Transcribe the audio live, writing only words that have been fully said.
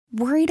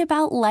Worried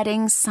about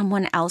letting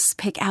someone else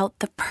pick out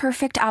the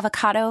perfect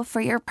avocado for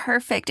your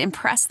perfect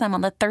impress them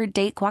on the third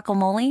date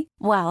guacamole?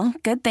 Well,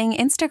 good thing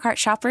Instacart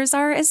shoppers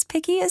are as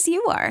picky as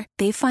you are.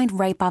 They find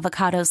ripe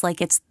avocados like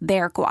it's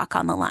their guac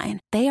on the line.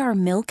 They are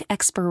milk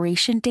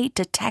expiration date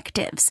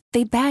detectives.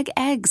 They bag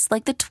eggs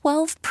like the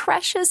 12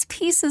 precious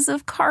pieces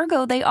of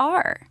cargo they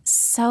are.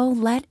 So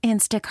let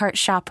Instacart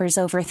shoppers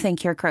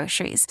overthink your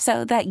groceries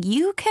so that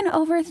you can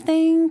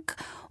overthink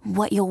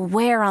what you'll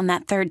wear on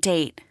that third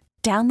date.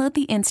 Download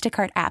the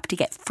Instacart app to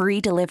get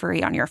free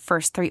delivery on your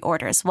first 3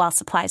 orders while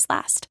supplies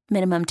last.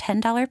 Minimum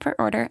 $10 per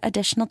order.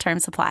 Additional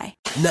terms apply.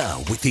 Now,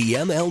 with the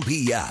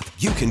MLB app,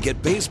 you can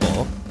get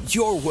baseball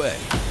your way.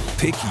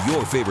 Pick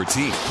your favorite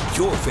team,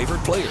 your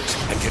favorite players,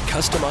 and get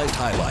customized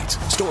highlights,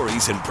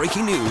 stories, and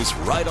breaking news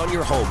right on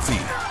your home feed.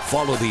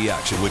 Follow the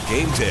action with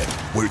Game 10,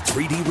 where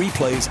 3D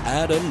replays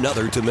add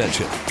another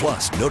dimension.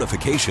 Plus,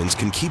 notifications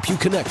can keep you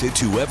connected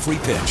to every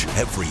pitch,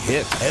 every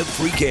hit,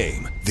 every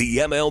game. The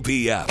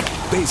MLB app.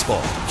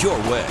 Baseball your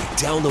way.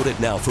 Download it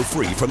now for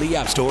free from the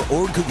App Store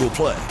or Google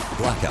Play.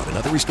 Blackout and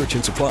other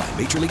restrictions apply.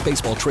 Major League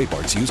Baseball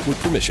trademarks used with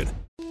permission.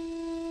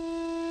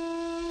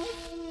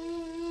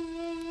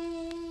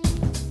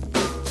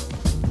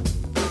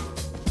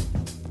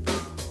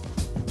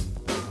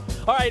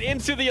 All right,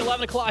 into the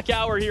 11 o'clock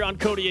hour here on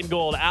Cody and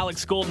Gold.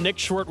 Alex Gold, Nick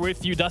Short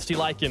with you. Dusty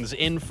Likens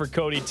in for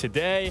Cody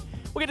today.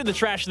 We'll get to the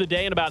trash of the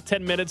day in about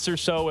 10 minutes or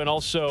so, and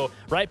also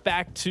right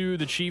back to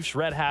the Chiefs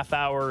Red Half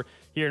Hour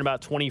here in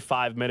about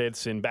 25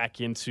 minutes and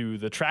back into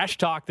the trash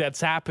talk that's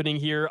happening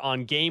here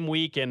on game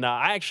week. And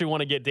I actually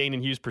want to get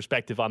Danon Hughes'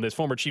 perspective on this.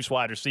 Former Chiefs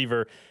wide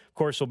receiver, of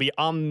course, will be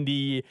on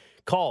the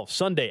call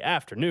Sunday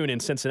afternoon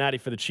in Cincinnati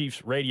for the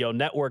Chiefs Radio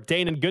Network.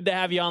 Danon, good to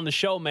have you on the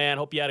show, man.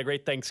 Hope you had a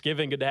great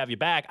Thanksgiving. Good to have you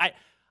back.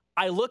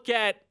 I look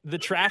at the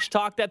trash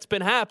talk that's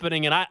been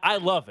happening, and I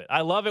love it.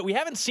 I love it. We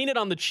haven't seen it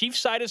on the Chiefs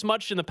side as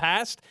much in the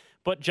past,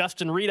 but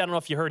Justin Reed, I don't know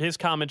if you heard his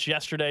comments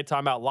yesterday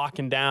talking about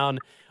locking down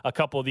a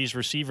couple of these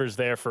receivers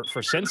there for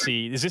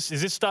Cincy. Is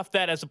this stuff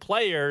that, as a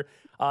player,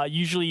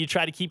 usually you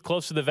try to keep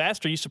close to the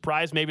vest? Are you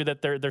surprised maybe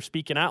that they're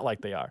speaking out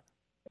like they are?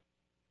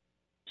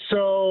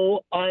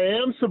 So I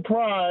am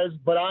surprised,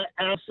 but I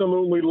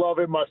absolutely love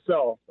it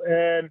myself.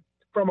 And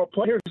from a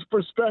player's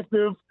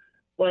perspective,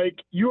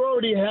 like, you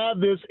already have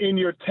this in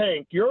your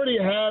tank. You already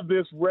have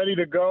this ready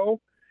to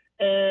go,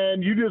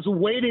 and you're just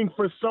waiting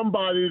for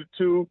somebody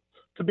to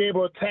be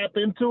able to tap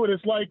into it.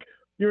 It's like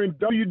you're in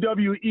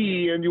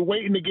WWE and you're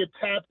waiting to get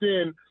tapped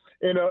in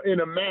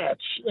a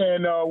match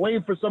and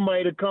waiting for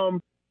somebody to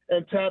come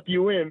and tap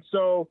you in.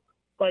 So,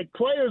 like,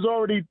 players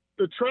already,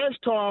 the trash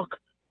talk,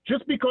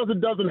 just because it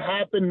doesn't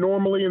happen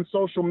normally in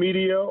social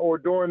media or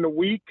during the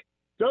week,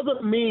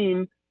 doesn't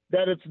mean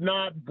that it's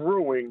not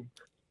brewing.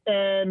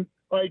 And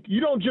like,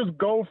 you don't just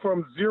go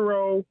from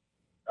 0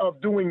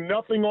 of doing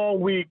nothing all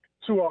week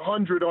to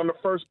 100 on the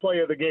first play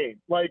of the game.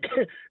 Like,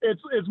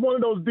 it's one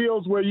of those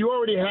deals where you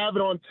already have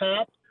it on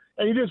tap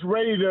and you're just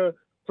ready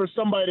for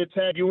somebody to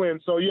tag you in.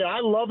 So yeah,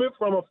 I love it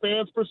from a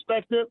fan's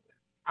perspective.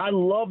 I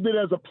loved it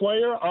as a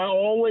player. I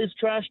always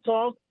trash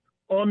talk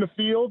on the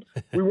field.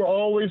 We were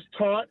always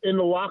taught in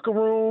the locker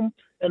room,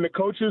 and the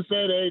coaches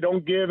said, hey,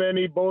 don't give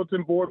any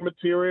bulletin board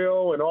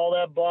material and all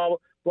that blah,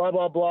 blah,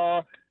 blah,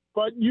 blah.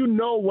 But you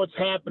know what's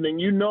happening.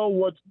 You know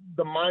what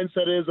the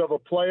mindset is of a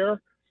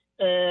player.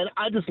 And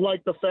I just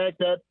like the fact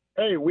that,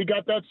 hey, we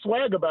got that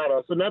swag about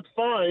us, and that's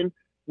fine.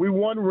 We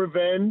want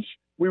revenge.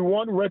 We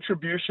want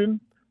retribution.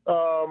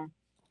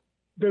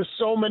 There's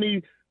so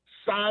many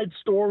side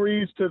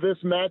stories to this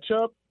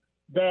matchup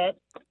that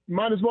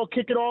might as well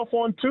kick it off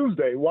on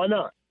Tuesday. Why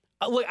not?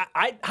 Look,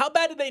 how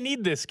bad do they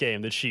need this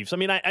game, the Chiefs? I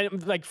mean, I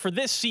like, for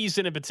this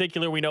season in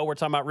particular, we know we're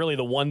talking about really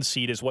the 1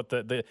 seed is what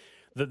the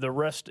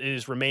rest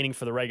is remaining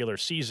for the regular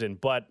season.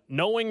 But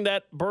knowing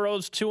that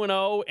Burrow's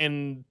 2-0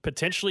 and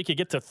potentially could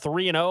get to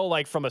 3-0,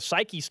 like, from a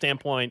psyche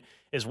standpoint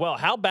as well,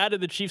 how bad do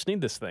the Chiefs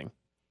need this thing?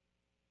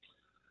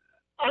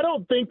 I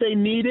don't think they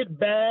need it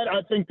bad.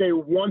 I think they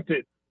want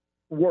it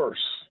worse.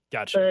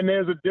 Gotcha. And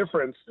there's a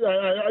difference.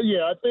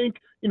 I think,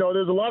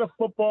 there's a lot of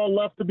football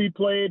left to be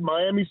played.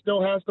 Miami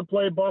still has to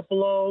play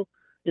Buffalo.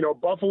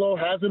 Buffalo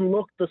hasn't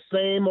looked the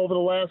same over the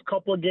last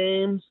couple of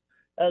games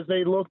as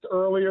they looked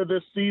earlier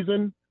this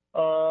season.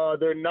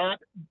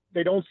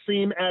 They don't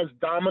seem as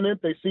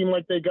dominant. They seem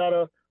like they got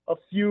a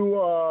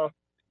few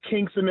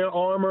kinks in their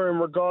armor in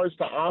regards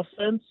to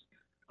offense,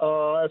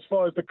 as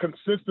far as the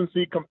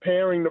consistency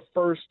comparing the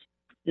first,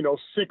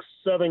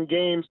 6-7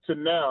 games to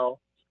now.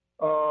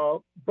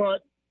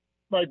 But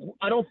like,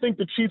 I don't think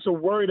the Chiefs are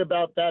worried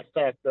about that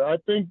factor. I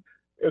think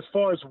as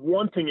far as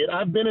wanting it,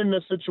 I've been in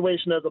this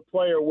situation as a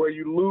player where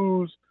you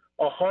lose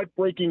a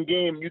heartbreaking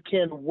game. You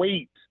can't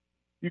wait.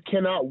 You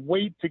cannot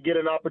wait to get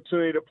an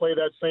opportunity to play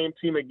that same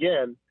team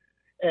again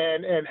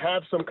and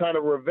have some kind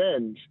of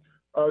revenge.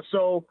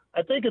 So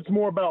I think it's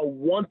more about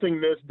wanting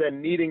this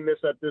than needing this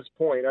at this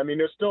point. I mean,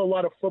 there's still a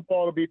lot of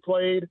football to be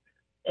played,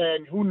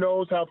 and who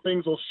knows how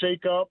things will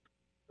shake up,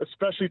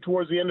 especially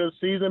towards the end of the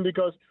season,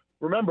 because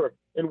remember,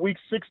 in week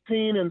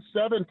 16 and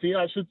 17,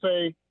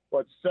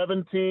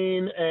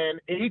 17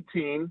 and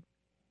 18,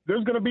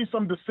 there's going to be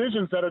some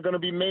decisions that are going to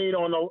be made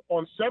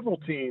on several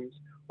teams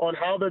on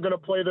how they're going to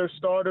play their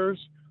starters,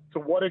 to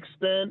what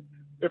extent,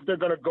 if they're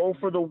going to go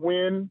for the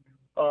win,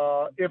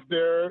 if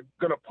they're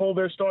going to pull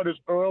their starters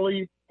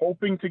early,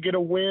 hoping to get a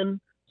win.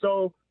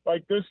 So,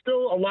 like, there's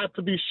still a lot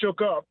to be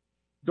shook up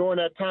during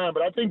that time.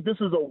 But I think this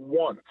is a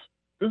want.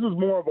 This is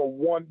more of a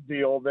want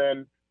deal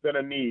than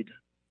a need.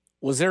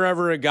 Was there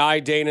ever a guy,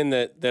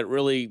 Danon, that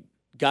really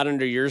got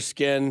under your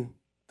skin,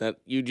 that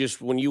you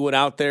just, when you went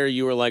out there,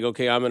 you were like,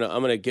 okay, I'm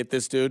gonna get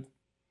this dude?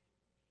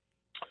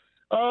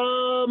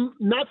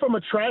 Not from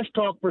a trash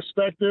talk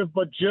perspective,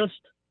 but just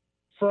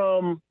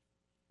from,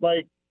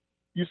 like,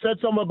 you said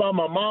something about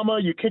my mama,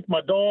 you kicked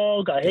my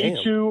dog, I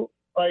hate you.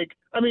 Like,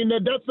 I mean,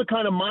 that's the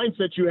kind of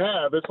mindset you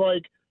have. It's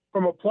like,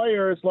 from a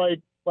player, it's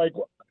like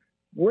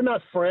we're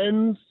not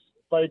friends.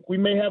 Like, we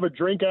may have a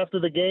drink after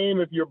the game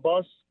if you're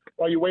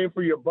while you're waiting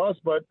for your bus,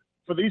 but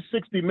for these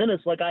 60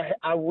 minutes, like,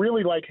 I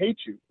really, like, hate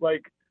you.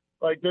 Like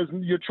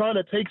you're trying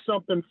to take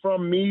something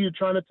from me. You're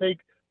trying to take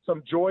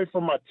some joy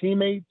from my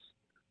teammates.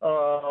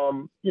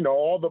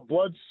 All the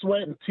blood,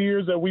 sweat, and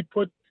tears that we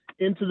put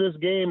into this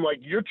game. Like,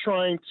 you're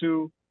trying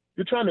to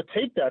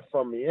take that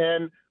from me.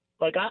 And,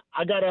 like, I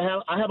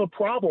have a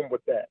problem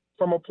with that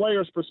from a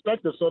player's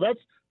perspective. So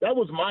that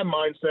was my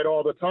mindset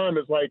all the time,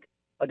 is like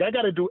I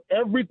got to do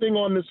everything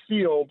on this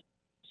field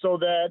so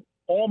that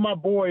all my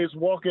boys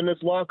walk in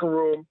this locker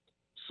room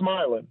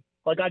smiling.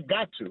 Like, I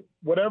got to,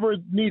 whatever is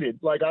needed.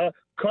 Like, I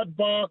cut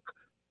back,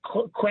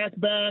 crack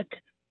back,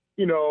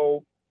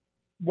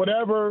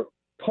 whatever,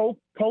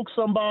 poke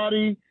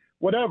somebody,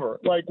 whatever.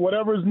 Like,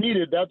 whatever is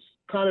needed. That's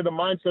kind of the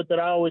mindset that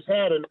I always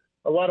had, and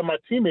a lot of my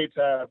teammates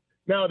have.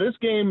 Now, this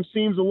game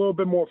seems a little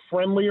bit more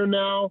friendlier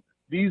now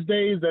these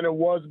days than it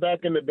was back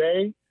in the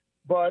day,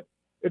 but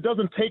it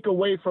doesn't take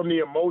away from the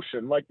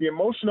emotion. Like, the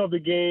emotion of the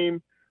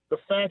game, the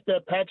fact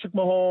that Patrick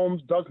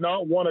Mahomes does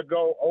not want to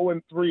go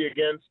 0-3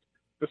 against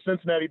the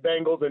Cincinnati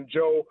Bengals and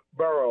Joe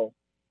Burrow.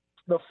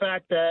 The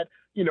fact that,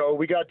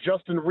 we got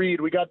Justin Reid,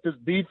 we got this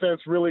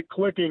defense really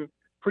clicking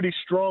pretty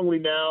strongly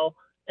now,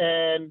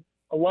 and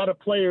a lot of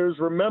players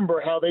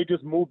remember how they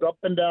just moved up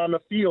and down the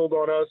field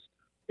on us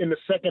in the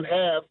second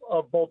half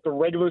of both the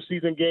regular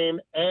season game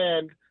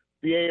and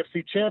the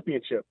AFC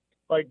Championship.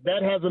 Like,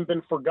 that hasn't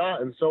been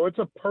forgotten. So it's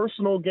a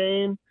personal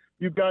game.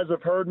 You guys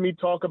have heard me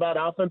talk about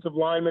offensive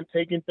linemen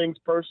taking things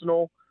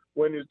personal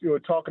when you're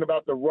talking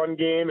about the run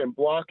game and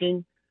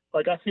blocking.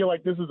 Like, I feel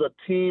like this is a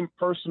team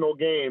personal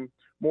game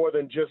more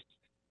than just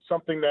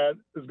something that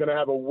is going to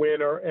have a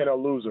winner and a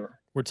loser.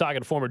 We're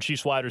talking to former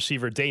Chiefs wide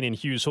receiver Danon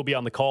Hughes. He'll be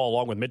on the call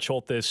along with Mitch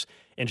Holthus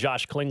and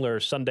Josh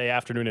Klingler Sunday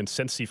afternoon in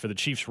Cincy for the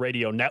Chiefs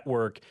Radio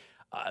Network.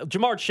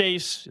 Ja'Marr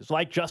Chase is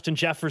like Justin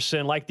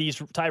Jefferson, like these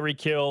Tyreek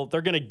Hill.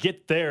 They're going to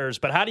get theirs,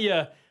 but how do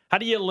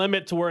you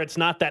limit to where it's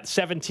not that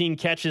 17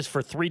 catches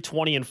for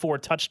 320 and 4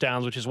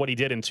 touchdowns, which is what he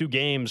did in 2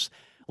 games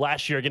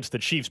last year against the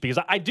Chiefs? Because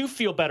I do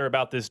feel better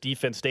about this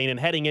defense, Danon,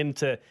 heading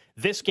into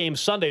this game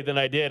Sunday than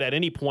I did at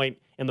any point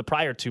in the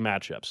prior 2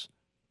 matchups.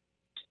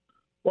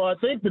 Well, I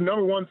think the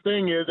number one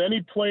thing is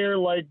any player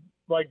like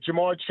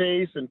Ja'Marr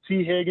Chase and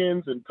T.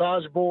 Higgins and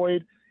Taj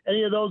Boyd,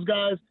 any of those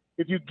guys,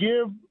 if you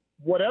give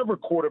whatever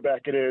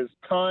quarterback it is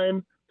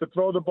time to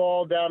throw the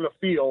ball down the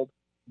field,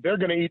 they're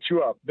going to eat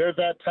you up. They're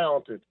that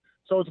talented.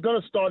 So it's going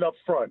to start up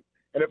front.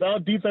 And if our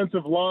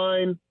defensive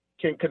line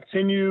can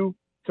continue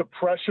to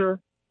pressure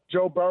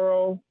Joe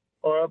Burrow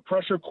or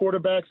pressure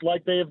quarterbacks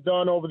like they have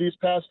done over these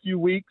past few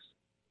weeks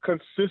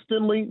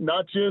consistently,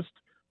 not just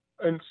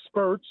in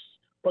spurts,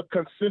 but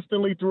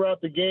consistently throughout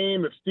the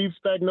game, if Steve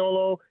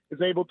Spagnuolo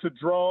is able to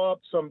draw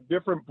up some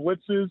different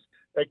blitzes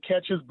that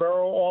catches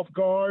Burrow off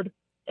guard,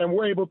 and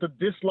we're able to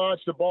dislodge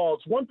the ball.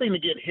 It's one thing to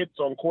get hits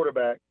on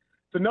quarterback.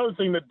 It's another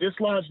thing to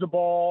dislodge the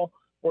ball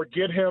or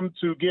get him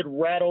to get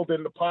rattled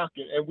in the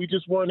pocket. And we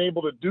just weren't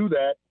able to do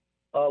that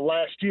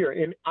last year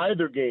in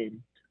either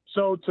game.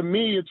 So to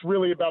me, it's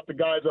really about the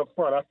guys up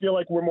front. I feel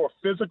like we're more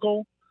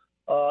physical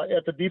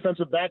at the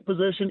defensive back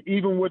position,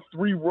 even with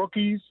 3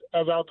 rookies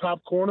as our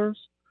top corners.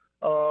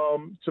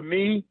 To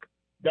me,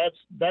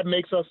 that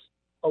makes us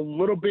a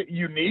little bit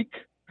unique,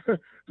 to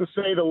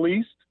say the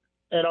least.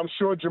 And I'm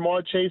sure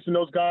Ja'Marr Chase and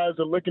those guys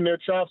are licking their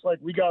chops like,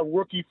 we got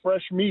rookie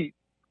fresh meat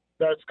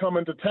that's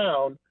coming to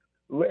town,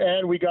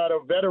 and we got a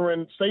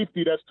veteran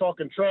safety that's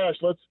talking trash.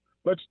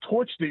 Let's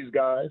torch these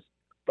guys.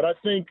 But I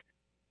think,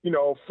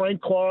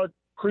 Frank Clark,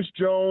 Chris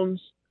Jones,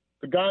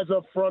 the guys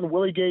up front,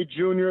 Willie Gay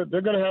Jr.,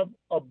 they're going to have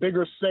a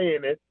bigger say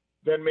in it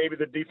than maybe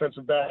the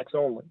defensive backs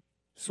only.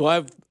 So I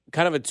have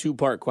kind of a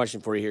 2-part question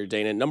for you here,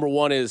 Danon. Number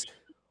one is,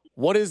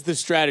 what is the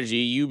strategy,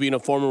 you being a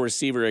former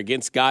receiver,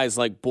 against guys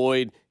like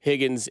Boyd,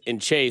 Higgins, and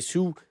Chase,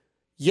 who,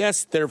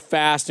 yes, they're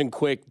fast and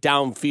quick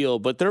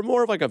downfield, but they're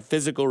more of like a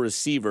physical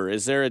receiver?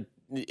 Is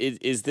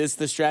this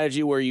the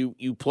strategy where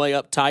you play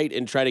up tight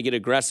and try to get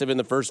aggressive in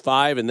the first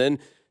 5 and then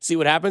see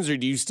what happens, or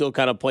do you still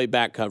kind of play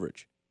back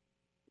coverage?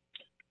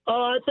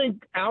 I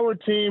think our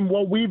team,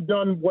 what we've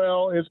done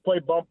well is play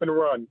bump and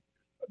run.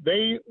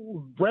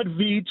 Brett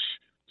Veach,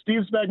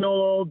 Steve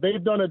Spagnuolo,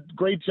 they've done a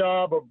great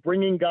job of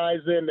bringing guys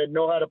in that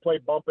know how to play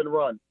bump and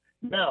run.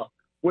 Now,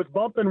 with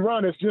bump and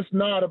run, it's just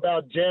not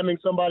about jamming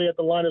somebody at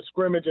the line of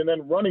scrimmage and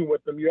then running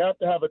with them. You have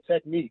to have a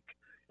technique.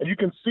 And you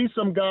can see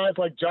some guys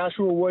like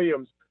Joshua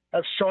Williams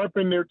have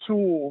sharpened their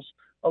tools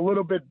a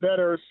little bit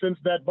better since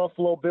that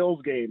Buffalo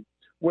Bills game,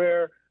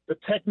 where the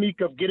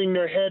technique of getting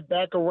their head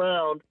back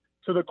around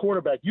to the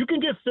quarterback. You can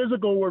get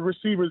physical with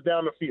receivers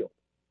down the field,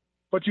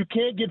 but you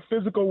can't get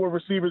physical with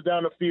receivers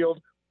down the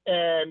field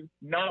and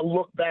not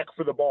look back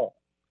for the ball.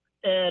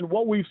 And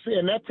what we've seen,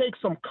 and that takes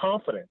some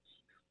confidence.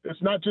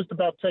 It's not just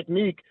about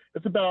technique.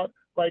 It's about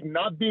like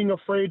not being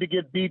afraid to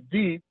get beat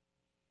deep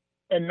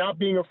and not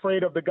being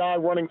afraid of the guy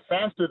running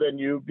faster than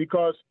you,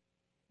 because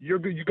you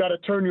got to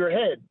turn your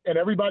head. And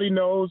everybody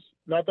knows,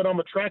 not that I'm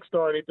a track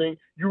star or anything,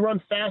 you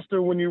run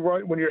faster when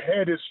your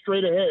head is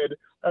straight ahead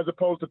as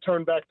opposed to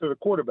turn back to the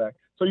quarterback.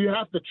 So you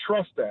have to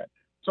trust that.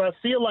 So I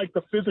feel like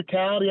the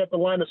physicality at the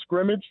line of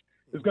scrimmage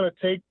is going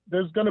to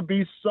there's going to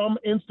be some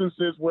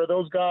instances where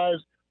those guys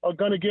are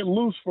going to get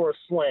loose for a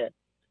slant.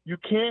 You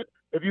can't,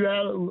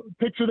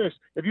 picture this,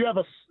 if you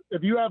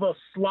have a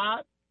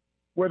slot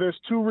where there's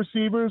two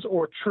receivers,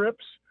 or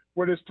trips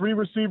where there's three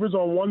receivers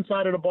on one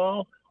side of the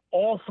ball,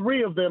 all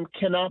three of them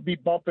cannot be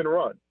bump and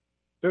run.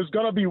 There's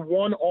going to be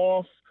one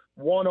off,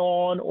 one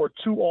on, or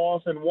two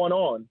off and one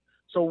on.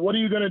 So what are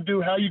you going to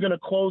do? How are you going to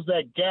close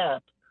that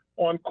gap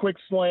on quick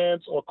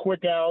slants or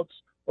quick outs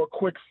or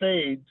quick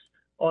fades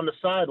on the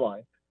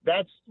sideline?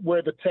 That's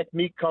where the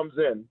technique comes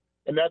in,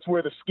 and that's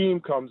where the scheme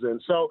comes in.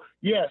 So,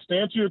 yes, to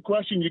answer your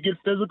question, you get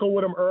physical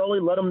with them early.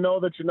 Let them know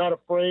that you're not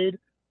afraid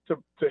to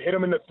hit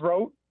them in the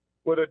throat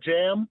with a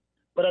jam,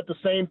 but at the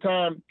same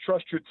time,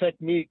 trust your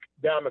technique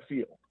down the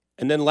field.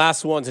 And then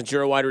last one, since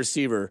you're a wide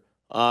receiver,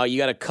 you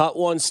got to cut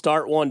one,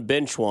 start one,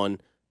 bench one.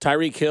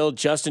 Tyreek Hill,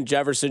 Justin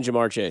Jefferson,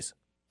 Jamar Chase.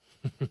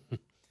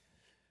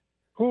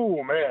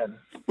 Oh, man.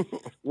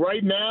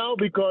 Right now,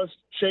 because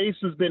Chase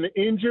has been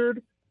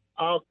injured,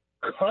 I'll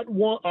cut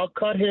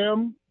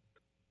him.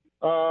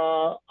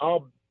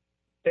 I'll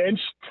bench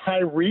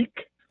Tyreek.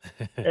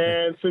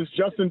 And since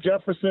Justin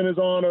Jefferson is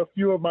on a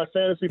few of my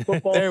fantasy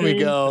football There teams,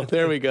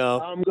 we go.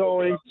 I'm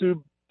going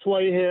to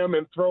play him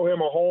and throw him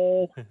a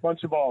whole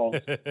bunch of balls.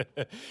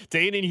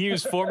 Danon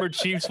Hughes, former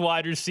Chiefs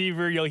wide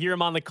receiver. You'll hear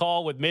him on the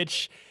call with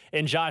Mitch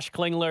and Josh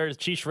Klingler,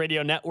 Chiefs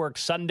Radio Network,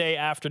 Sunday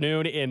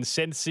afternoon in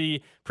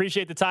Cincy.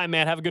 Appreciate the time,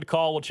 man. Have a good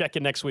call. We'll check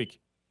in next week.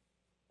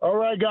 All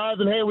right, guys.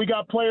 And, hey, we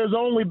got Players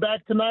Only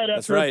back tonight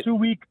after a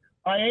 2-week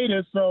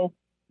hiatus. So,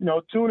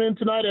 tune in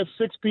tonight at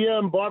 6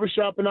 p.m.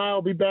 Barbershop and I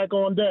will be back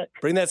on deck.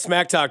 Bring that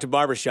smack talk to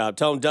Barbershop.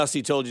 Tell them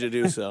Dusty told you to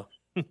do so.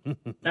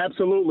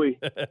 Absolutely.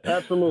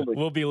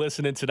 We'll be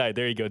listening tonight.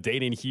 There you go.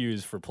 Danon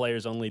Hughes for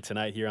Players Only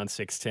tonight here on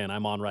 610.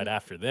 I'm on right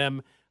after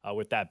them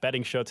with that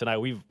betting show tonight.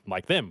 We've,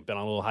 like them, been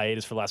on a little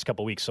hiatus for the last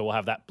couple of weeks, so we'll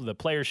have the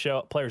Players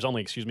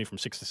Only, from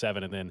 6 to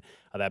 7, and then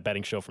that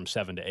betting show from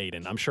 7 to 8.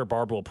 And I'm sure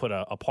Barbara will put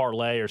a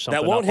parlay or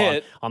something that won't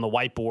hit on the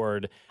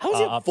whiteboard. How is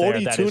it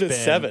 42 to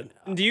 7?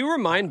 Do you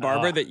remind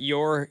Barbara that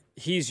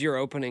he's your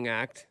opening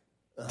act?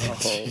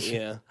 Oh,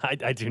 yeah.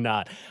 I do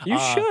not. You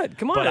should.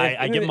 Come on. But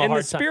I give him a hard time. In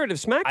the spirit of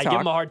Smack Talk. I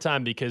give him a hard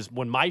time because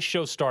when my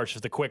show starts,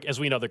 the quick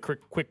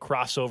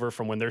crossover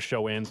from when their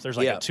show ends, there's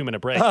like a 2-minute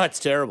break. Oh, it's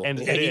terrible. And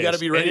you got to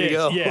be ready to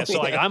go. Yeah,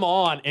 so I'm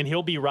on, and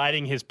he'll be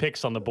writing his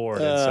picks on the board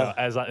in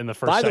the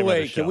first By the segment way,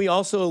 of the show. can we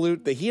also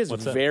allude that he has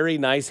very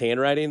nice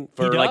handwriting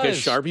for like a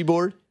Sharpie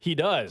board? He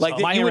does. Like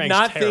my you would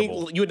not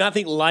terrible.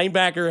 think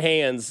linebacker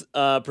hands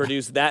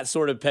produce that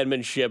sort of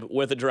penmanship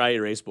with a dry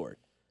erase board.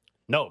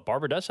 No,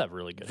 Barber does have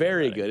really good.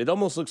 Very good. It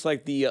almost looks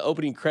like the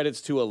opening credits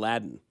to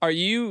Aladdin.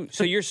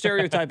 You're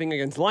stereotyping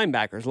against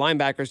linebackers.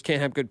 Linebackers can't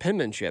have good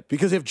penmanship.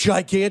 Because they have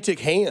gigantic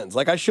hands.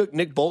 Like I shook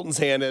Nick Bolton's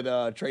hand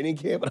at training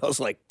camp, and I was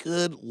like,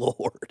 good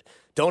Lord.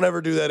 Don't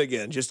ever do that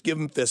again. Just give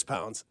him fist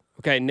pounds.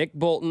 Okay, Nick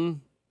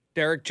Bolton,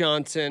 Derek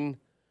Johnson,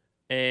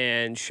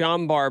 and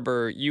Sean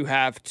Barber, you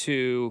have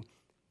to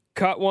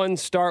cut one,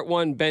 start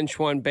one, bench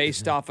one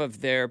based off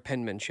of their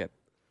penmanship.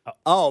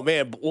 Oh,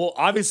 man. Well,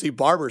 obviously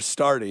Barber's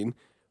starting.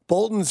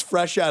 Bolton's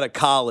fresh out of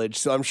college,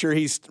 so I'm sure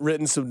he's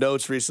written some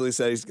notes recently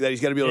that he's got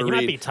to be able to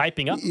read. He might be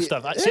typing up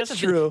stuff. That's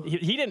true.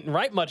 He didn't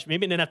write much.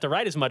 Maybe he didn't have to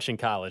write as much in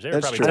college.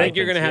 That's true. I think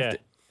you're going to have to cut.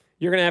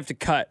 You're going to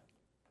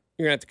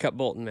have to cut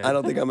Bolton, man. I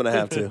don't think I'm going to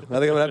have to. I think I'm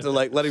going to have to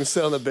let him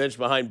sit on the bench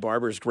behind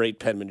Barber's great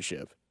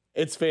penmanship.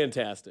 It's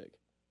fantastic.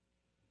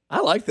 I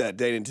like that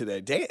Danon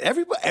today.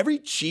 Every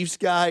Chiefs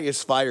guy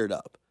is fired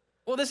up.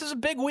 Well, this is a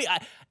big week.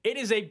 It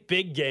is a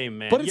big game,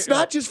 man. But it's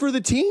not just for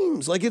the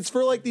teams. Like it's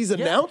for these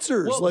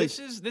announcers. Well, like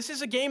this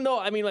is a game though.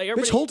 I mean, like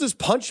Mitch Holtis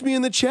punched me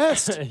in the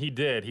chest. He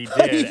did.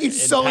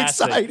 He's so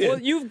excited. Well,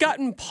 you've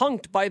gotten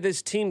punked by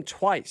this team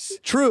twice.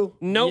 True.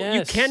 No, yes.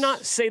 You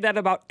cannot say that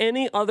about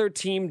any other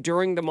team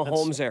during the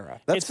Mahomes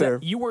era. That's fair.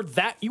 You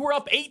were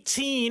up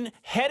 18,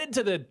 headed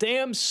to the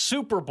damn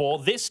Super Bowl.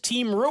 This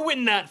team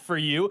ruined that for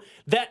you.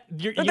 They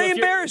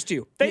embarrassed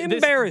you. They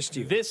embarrassed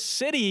you. This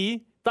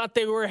city thought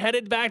they were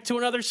headed back to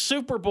another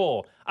Super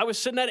Bowl. I was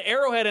sitting at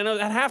Arrowhead, and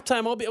at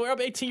halftime, we're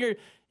up 18.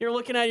 You're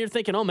looking at it, you're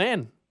thinking, oh,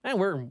 man,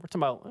 we're talking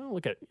about,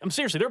 look at, I'm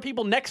seriously, there are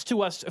people next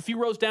to us a few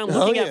rows down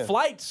looking at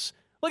flights.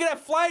 Look at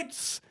that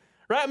flights.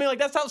 right? I mean, like,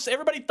 that's how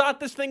everybody thought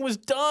this thing was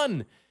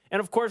done. And,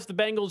 of course, the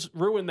Bengals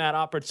ruined that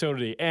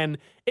opportunity. And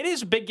it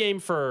is a big game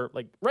for,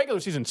 like, regular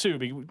season, too.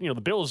 Because,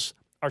 the Bills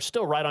are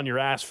still right on your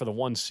ass for the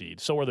 1 seed.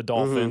 So are the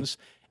Dolphins.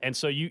 And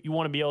so you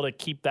want to be able to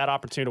keep that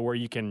opportunity where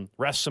you can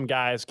rest some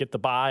guys, get the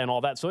bye and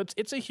all that. So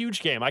it's a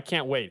huge game. I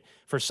can't wait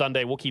for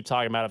Sunday. We'll keep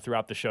talking about it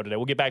throughout the show today.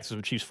 We'll get back to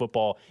some Chiefs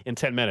football in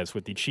 10 minutes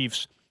with the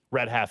Chiefs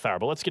Red Half Hour.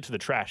 But let's get to the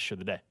trash of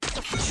the day.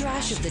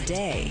 Trash of the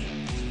day.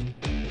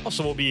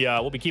 Also, we'll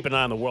be keeping an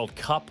eye on the World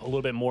Cup a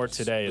little bit more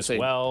today as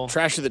well.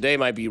 Trash of the day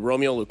might be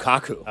Romelu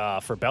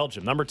Lukaku. For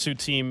Belgium, number 2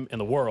 team in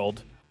the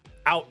world,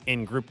 out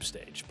in group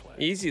stage play.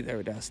 Easy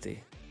there,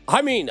 Dusty.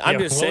 I mean, I'm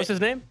just saying. What was his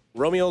name?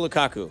 Romelu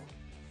Lukaku.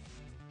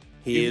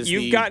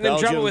 You've gotten in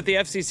trouble with the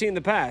FCC in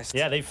the past.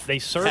 Yeah, they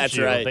served That's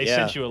you. Right, they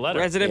sent you a letter.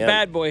 Resident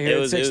bad boy here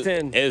at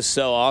 610. It was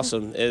so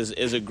awesome. It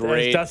was a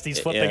great. Dusty's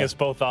flipping us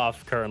both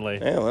off currently.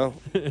 Yeah, well,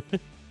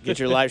 get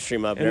your live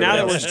stream up. And now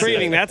that we're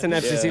streaming, that's an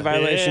FCC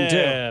violation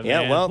too.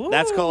 Yeah, well,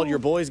 that's called your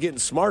boys getting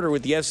smarter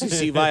with the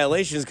FCC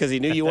violations because he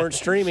knew you weren't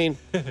streaming.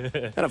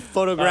 Had a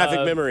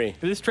photographic memory.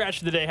 This trash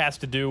of the day has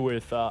to do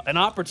with an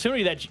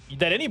opportunity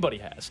that anybody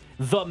has.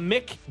 The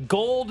Mick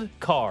Gold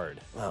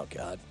card. Oh,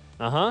 God.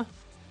 Uh-huh.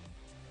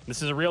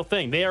 This is a real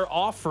thing. They are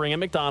offering at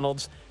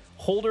McDonald's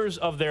holders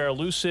of their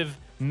elusive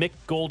Mick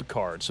Gold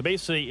card. So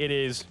basically, it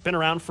has been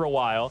around for a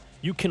while.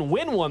 You can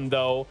win one,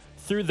 though,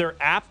 through their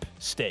app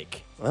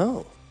stake.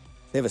 Oh.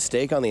 They have a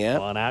stake on the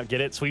app? On app,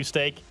 get it?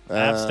 Sweepstake,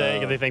 app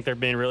stake, if they think they're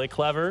being really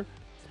clever.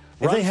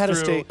 If they had a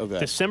stake,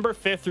 December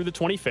 5th through the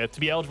 25th. To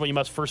be eligible, you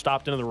must first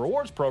opt into the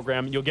rewards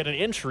program. You'll get an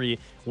entry.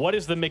 What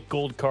is the Mick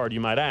Gold card, you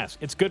might ask?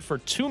 It's good for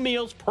 2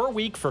 meals per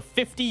week for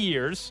 50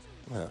 years.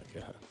 Oh,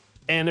 God.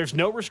 And there's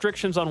no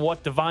restrictions on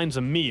what defines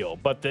a meal,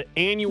 but the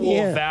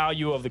annual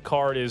value of the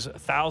card is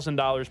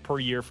 $1,000 per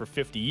year for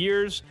 50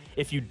 years.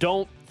 If you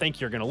don't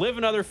think you're going to live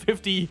another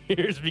 50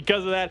 years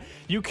because of that,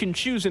 you can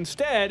choose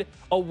instead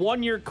a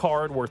 1-year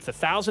card worth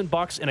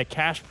 $1,000 and a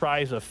cash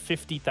prize of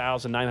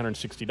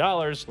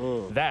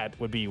 $50,960. That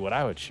would be what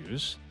I would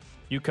choose.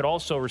 You could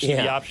also receive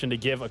the option to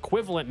give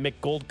equivalent Mick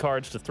Gold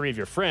cards to 3 of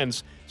your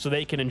friends so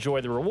they can enjoy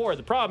the reward.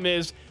 The problem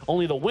is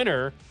only the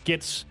winner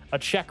gets a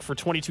check for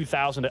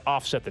 $22,000 to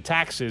offset the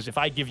taxes. If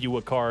I give you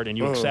a card and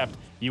you accept,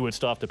 you would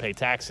still have to pay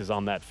taxes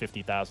on that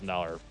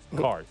 $50,000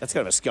 card. That's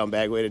kind of a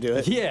scumbag way to do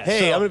it. Yeah.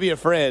 Hey, I'm going to be a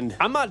friend.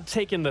 I'm not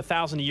taking the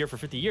 $1,000 a year for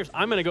 50 years.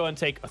 I'm going to go and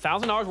take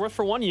 $1,000 worth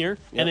for 1 year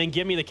and then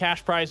give me the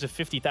cash prize of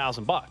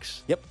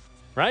 $50,000. Yep.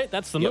 Right?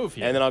 That's the move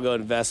here. And then I'll go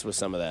invest with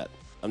some of that.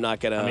 I'm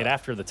not going to. I mean,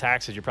 after the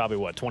taxes, you're probably,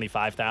 what,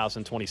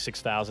 $25,000,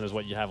 $26,000 is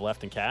what you have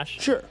left in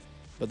cash? Sure.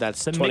 But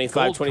that's The $25,000, Mick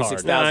Gold card.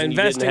 $26,000 you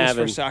didn't have.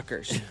 for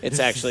suckers. It's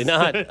actually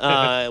not.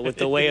 With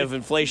the way of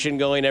inflation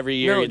going every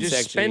year, No, it's just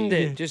actually, spend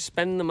it. Just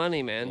spend the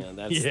money, man. Yeah,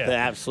 that's the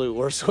absolute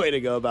worst way to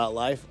go about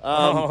life.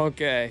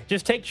 Okay.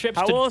 Just take trips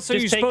How to else are you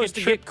just take a supposed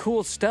to trip- get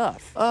cool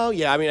stuff? Oh,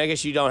 yeah. I mean, I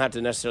guess you don't have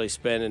to necessarily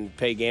spend and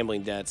pay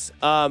gambling debts.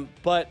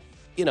 But,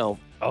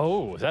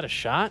 Oh, is that a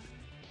shot?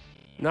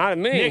 Not at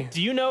me. Nick,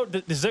 do you know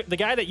does the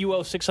guy that you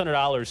owe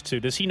 $600 to?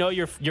 Does he know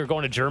you're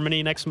going to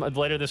Germany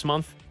later this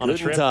month on a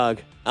Guten trip?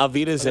 Tag. Auf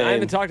Wiedersehen. I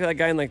haven't talked to that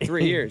guy in like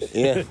 3 years.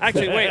 Yeah.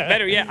 Actually, wait,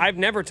 better yet, I've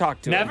never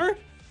talked to him. Never?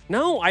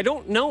 No, I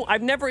don't know.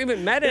 I've never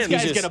even met This him.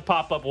 guy's gonna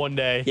pop up one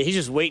day. Yeah, he's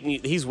just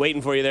waiting. He's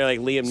waiting for you there like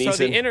Liam Neeson.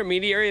 So the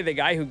intermediary, the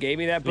guy who gave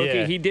me that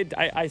bookie, he did.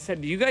 I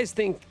said, do you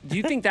think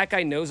that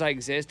guy knows I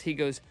exist? He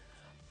goes,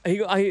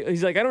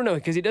 he's like, I don't know,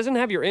 because he doesn't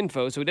have your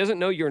info, so he doesn't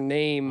know your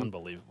name.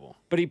 Unbelievable.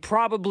 But he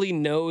probably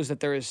knows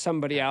that there is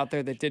somebody out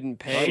there that didn't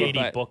pay.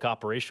 Shady book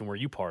operation were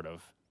you part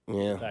of?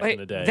 Yeah. Back Hey, in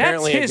the day. that's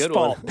Apparently a his good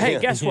fault. one. Hey,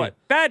 guess what?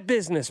 Bad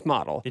business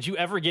model. Did you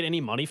ever get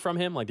any money from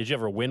him? Like, did you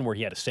ever win where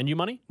he had to send you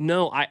money?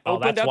 No, I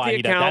opened up the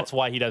account. That's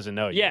why he doesn't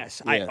know you.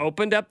 Yes, I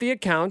opened up the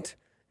account.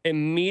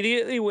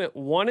 Immediately went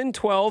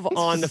 1-12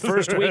 on the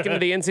first week into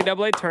the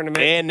NCAA tournament.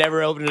 And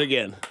never opened it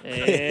again.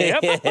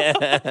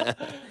 Yep.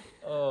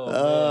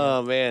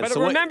 Oh, man. But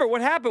remember,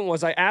 what happened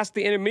was I asked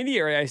the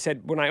intermediary, I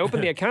said, when I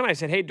opened the account, I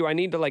said, hey, do I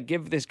need to like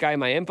give this guy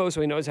my info so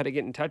he knows how to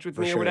get in touch with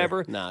me sure or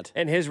whatever? not.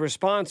 And his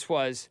response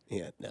was,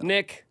 no.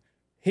 Nick,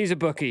 he's a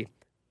bookie.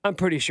 I'm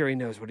pretty sure he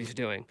knows what he's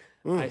doing.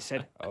 I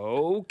said,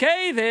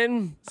 okay,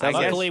 then.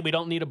 Luckily, we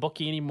don't need a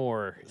bookie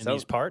anymore in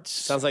these parts.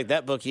 Sounds like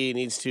that bookie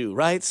needs to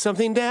write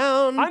something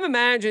down. I'm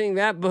imagining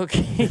that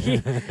bookie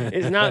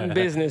is not in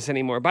business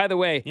anymore. By the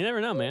way, You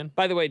never know, man.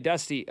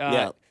 Dusty.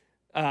 Yeah.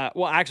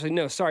 Well, actually,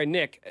 no. Sorry,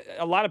 Nick.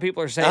 A lot of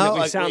people are saying that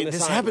we sound the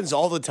this same. happens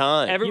all the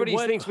time. Everybody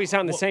thinks we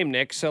sound the same,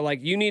 Nick. So,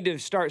 like, you need to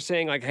start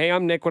saying, like, hey,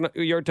 I'm Nick when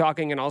you're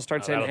talking, and I'll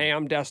start saying, hey,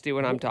 I'm Dusty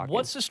when I'm talking.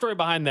 What's the story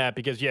behind that?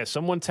 Because,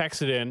 someone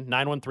texted in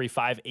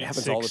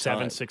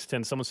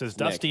 913-586-7610. Someone says,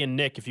 Dusty and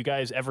Nick, if you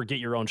guys ever get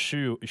your own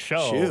shoe, Be a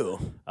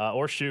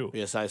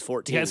size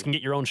 14. you guys can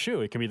get your own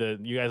shoe. It can be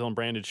you guys' own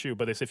branded shoe.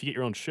 But they say if you get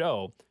your own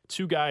show,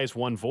 2 guys,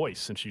 1 voice,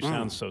 since you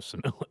sound so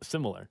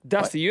similar.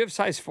 Dusty, you have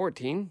size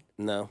 14?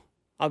 No.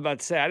 I was about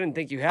to say, I didn't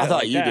think you had it. I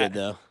thought like you that. did,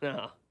 though.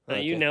 No.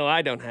 You know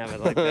I don't have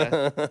it like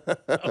that.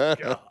 Oh,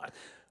 God.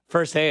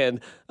 Firsthand.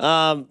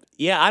 I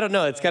don't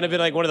know. It's kind of been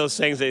like one of those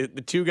things. The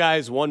 2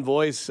 guys, 1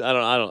 voice. I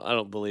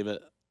don't believe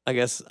it. I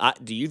guess.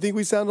 Do you think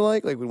we sound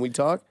alike, like when we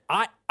talk?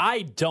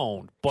 I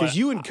don't, but Because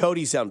you and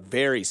Cody sound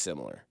very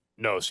similar.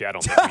 no, see, I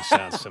don't think we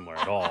sound similar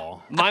at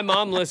all. My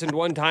mom listened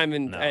one time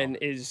and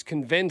is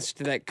convinced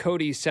that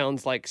Cody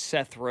sounds like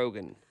Seth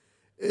Rogen.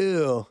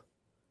 Ew.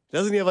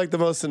 Doesn't he have like the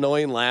most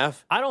annoying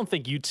laugh? I don't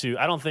think you two,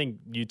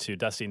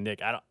 Dusty and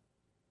Nick. I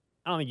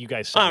don't think you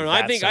guys I sound don't know.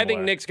 that I think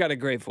similar. Nick's got a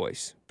great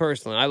voice.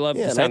 Personally, I love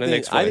the and sound of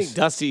Nick's voice. I think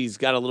Dusty's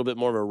got a little bit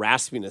more of a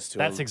raspiness to him.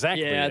 That's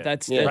exactly it.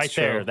 That's right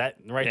true. there. That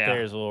right Yeah.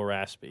 there is a little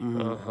raspy.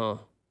 Uh-huh.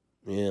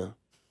 Yeah.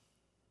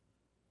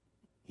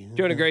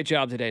 Doing a great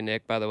job today,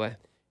 Nick, by the way.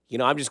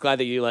 I'm just glad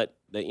that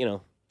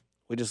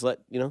we just let,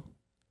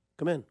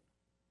 come in.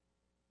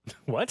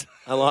 What?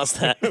 I lost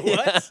that.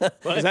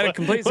 What? Is that a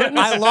complete sentence?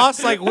 I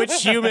lost like which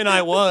human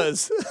I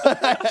was.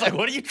 I was like,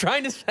 what are you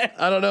trying to say?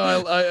 I don't know.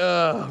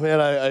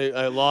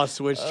 I lost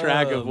which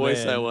track of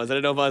voice man. I was. I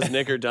didn't know if I was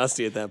Nick or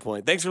Dusty at that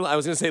point. I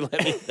was going to say,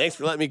 thanks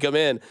for letting me come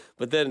in,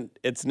 but then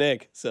it's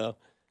Nick. So,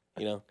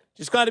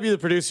 just glad to be the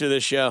producer of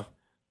this show.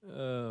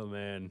 Oh,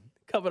 man.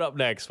 Coming up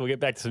next, we'll get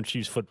back to some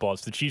Chiefs football.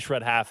 It's the Chiefs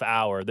Red Half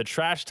Hour. The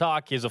trash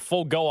talk is a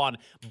full go on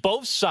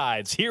both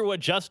sides. Hear what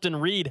Justin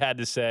Reed had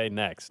to say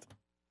next.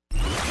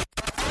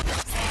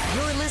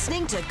 You're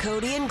listening to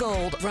Cody and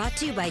Gold, brought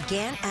to you by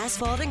Gann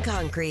Asphalt and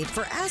Concrete.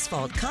 For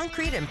asphalt,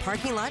 concrete, and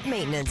parking lot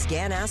maintenance,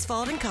 Gann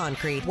Asphalt and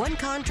Concrete. One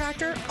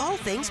contractor, all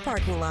things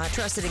parking lot.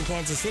 Trusted in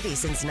Kansas City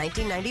since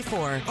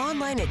 1994.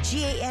 Online at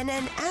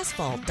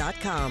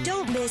GANNasphalt.com.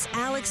 Don't miss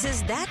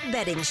Alex's That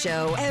Betting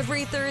Show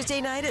every Thursday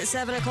night at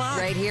 7 o'clock.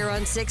 Right here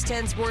on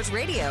 610 Sports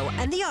Radio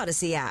and the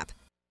Odyssey app.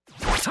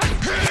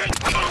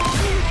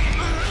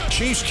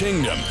 Chiefs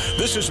Kingdom.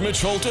 This is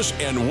Mitch Holtis,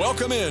 and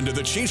welcome into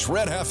the Chiefs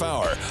Red Half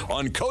Hour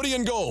on Cody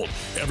and Gold.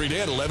 Every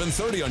day at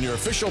 11:30 on your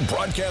official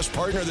broadcast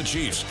partner, the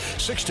Chiefs,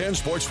 610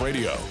 Sports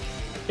Radio.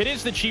 It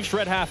is the Chiefs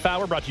Red Half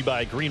Hour brought to you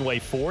by Greenway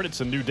Ford.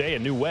 It's a new day, a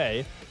new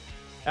way.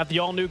 At the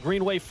all-new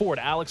Greenway Ford,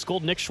 Alex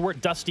Gold, Nick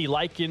Schwartz, Dusty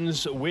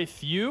Likens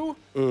with you.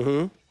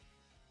 Mm-hmm.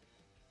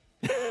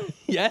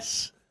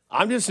 Yes?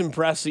 I'm just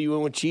impressed that you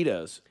went with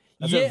Cheetos.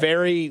 That's Yeah. a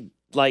very,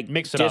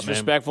 Mix it up, man.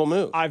 disrespectful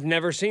move. I've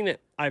never seen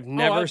it. I've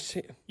never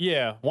seen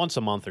Yeah, once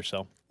a month or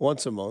so.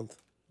 Once a month.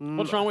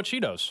 What's wrong with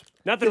Cheetos?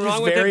 Nothing It's wrong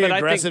just with very it, but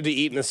aggressive to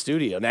eat in the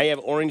studio. Now you have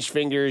orange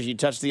fingers. You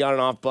touch the on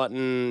and off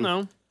button.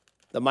 No.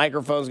 The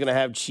microphone's going to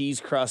have cheese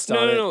crust I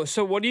on think it. no.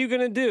 So what are you going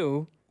to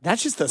do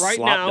That's just the right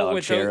slop now dog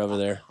with chair those- over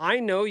there. I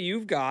know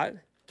you've got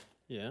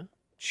Yeah.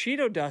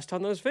 Cheeto dust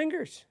on those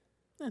fingers.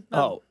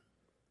 Oh.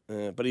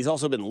 But he's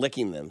also been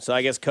licking them, so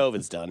I guess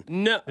COVID's done.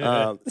 No.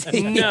 No.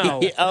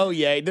 Oh,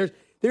 yeah.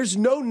 There's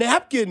no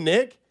napkin,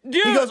 Nick.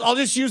 Yeah. He goes, I'll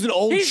just use an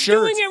old He's shirt.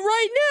 doing it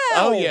right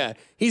now. Oh, yeah.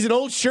 He's an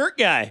old shirt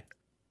guy.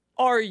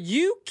 Are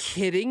you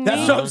kidding me?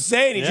 That's what I'm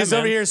saying. He's Yeah, just man.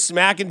 over here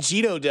smacking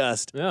Cheeto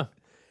dust. Yeah.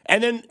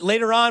 And then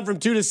later on from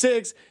 2 to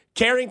 6,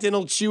 Carrington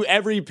will chew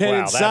every pen Wow,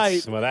 in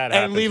that's- sight well, that and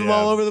happens, leave them yeah.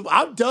 all over the.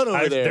 I'm done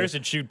over there. There's a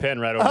chewed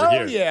pen right over oh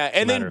here. yeah,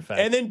 as a matter of fact.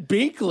 and then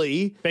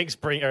Binkley,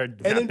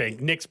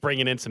 Nick's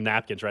bringing in some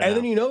napkins right and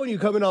now. then when you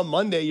come in on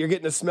Monday, you're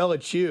getting a smell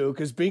of chew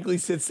because Binkley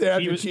sits there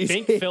after cheese.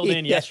 Bink filled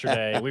in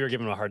yesterday. We were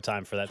giving him a hard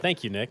time for that.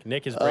 Thank you, Nick.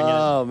 Nick is bringing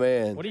Oh in.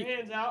 man, What do you?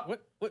 Hands out.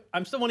 What?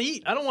 I'm still want to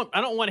eat. I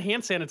don't want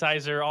hand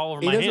sanitizer all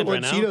over he my doesn't hand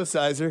right want now. Cheeto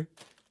sizer.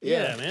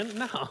 Yeah, man.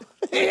 No.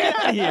 Get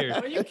out of here.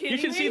 Are you kidding You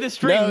should see me? the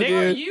string, No,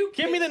 Nick. dude.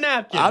 Give me the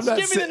napkins. I'm not.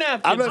 Give me the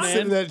napkins, I'm not man.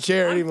 sitting in that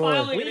chair anymore.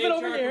 filing Leave it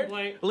over here.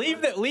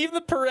 Leave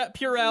the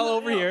Purell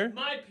over here.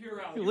 My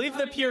Purell. Leave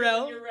the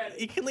Purell.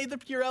 You can leave the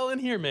Purell in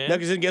here, man. No,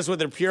 because then guess what?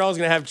 The Purell's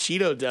gonna have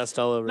Cheeto dust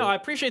all over. No, it. I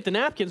appreciate the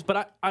napkins,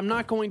 but I'm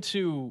not going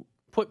to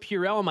put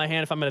Purell in my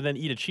hand if I'm going to then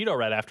eat a Cheeto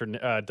right after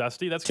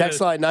Dusty. That's Text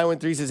gonna, line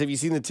 913 says, have you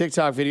seen the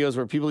TikTok videos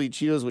where people eat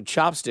Cheetos with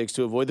chopsticks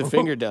to avoid the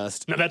finger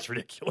dust? No, that's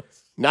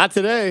ridiculous. Not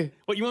today.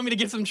 What, you want me to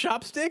get some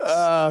chopsticks?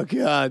 Oh,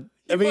 God.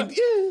 I mean,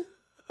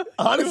 yeah.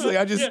 Honestly,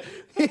 I just...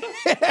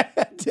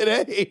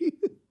 today.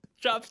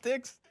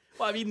 Chopsticks?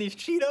 While I'm eating these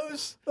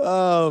Cheetos?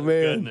 Oh,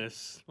 man.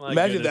 Goodness. My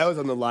Imagine if goodness. that was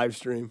on the live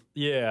stream.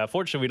 Yeah,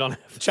 fortunately, we don't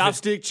have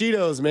Chopstick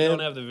Cheetos, we man. don't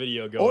have the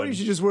video going. Or you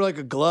should just wear like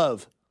a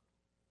glove.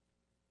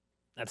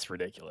 That's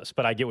ridiculous,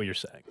 but I get what you're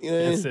saying.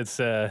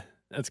 Yeah.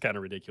 That's kind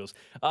of ridiculous.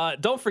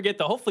 Don't forget,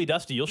 though, hopefully,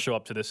 Dusty, you'll show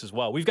up to this as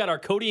well. We've got our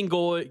Cody and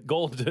Gold toy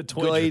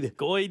Goyd. The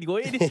Cody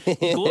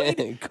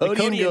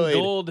and Goyd.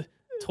 Gold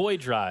Toy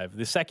Drive,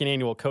 the second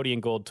annual Cody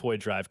and Gold Toy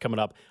Drive, coming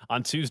up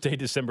on Tuesday,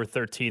 December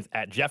 13th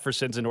at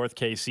Jefferson's in North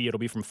KC. It'll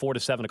be from 4 to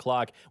 7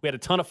 o'clock. We had a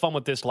ton of fun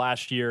with this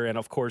last year, and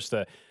of course,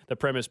 the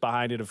premise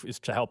behind it is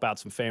to help out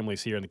some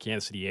families here in the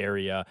Kansas City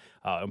area.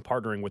 And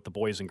partnering with the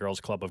Boys and Girls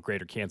Club of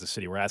Greater Kansas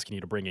City, we're asking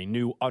you to bring a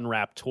new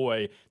unwrapped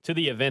toy to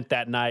the event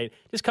that night.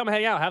 Just come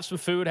hang out, have some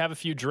food, have a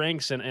few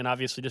drinks, and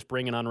obviously just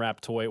bring an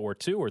unwrapped toy or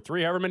two or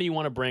three, however many you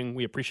want to bring.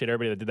 We appreciate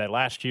everybody that did that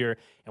last year,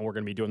 and we're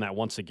going to be doing that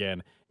once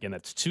again. Again,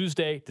 that's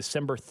Tuesday,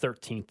 December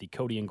 13th, the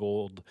Cody and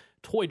Gold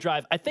Toy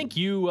Drive. I think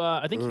you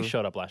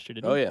showed up last year,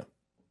 didn't you? Oh, yeah.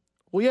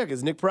 Well, yeah,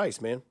 because Nick Price,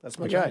 man. That's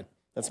my guy.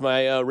 That's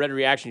my Red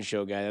Reaction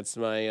Show guy. That's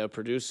my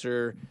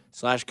producer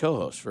 /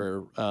 co-host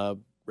for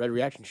Red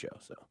Reaction Show.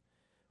 So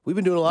We've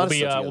been doing a lot of stuff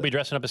together. We'll be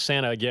dressing up as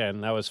Santa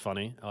again. That was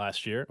funny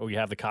last year. We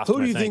have the costume.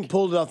 Who do you think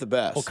pulled it off the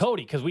best? Well,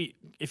 Cody, because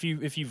if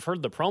you've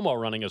heard the promo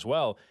running as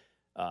well,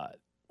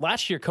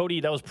 last year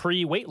Cody, that was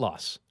pre-weight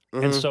loss.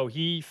 And so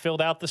he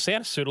filled out the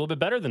Santa suit a little bit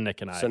better than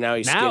Nick and I. So now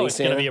it's going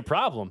Santa? to be a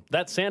problem.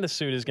 That Santa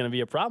suit is going to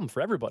be a problem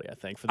for everybody, I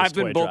think, for this I've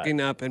been toy bulking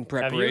drive. up in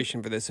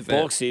preparation for this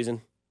event. Bulk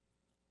season.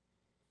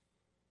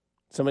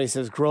 Somebody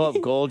says, grow up,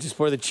 Gold. Just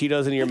pour the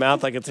Cheetos into your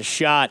mouth like it's a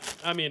shot.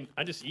 I mean,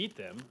 I just eat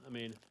them.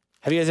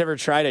 Have you guys ever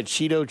tried a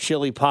Cheeto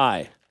chili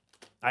pie?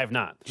 I have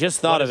not.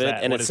 Just thought What of is it,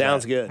 that? and What it is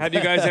sounds that? good. Have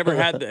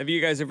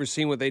you guys ever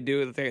seen what they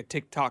do with a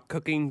TikTok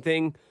cooking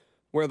thing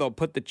where they'll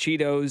put the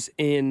Cheetos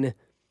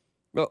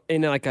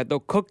they'll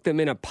cook them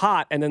in a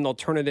pot and then they'll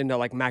turn it into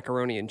like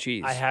macaroni and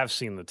cheese. I have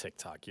seen the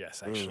TikTok.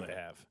 Yes, actually I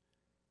have.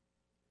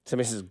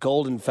 Somebody says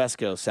Gold and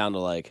Fesco sound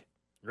alike.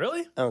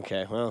 Really?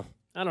 Okay, well.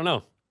 I don't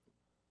know.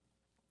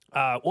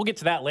 We'll get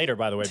to that later,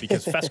 by the way,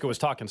 because Fesco was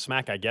talking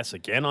smack, I guess,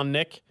 again on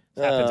Nick.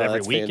 It happens every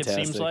that's week,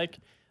 fantastic. it seems like.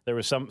 There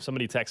was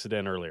somebody texted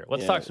in earlier.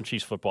 Let's talk some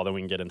Chiefs football, then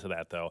we can get into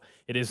that, though.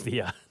 It is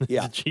the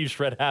Chiefs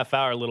Red Half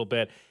Hour a little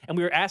bit. And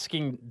we were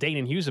asking Dane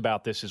and Hughes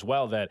about this as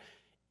well, that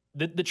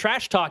the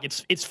trash talk,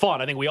 it's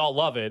fun. I think we all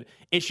love it.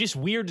 It's just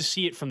weird to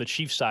see it from the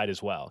Chiefs side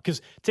as well,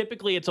 because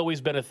typically it's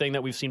always been a thing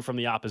that we've seen from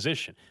the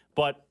opposition.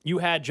 But you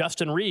had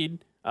Justin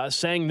Reed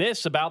saying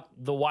this about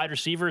the wide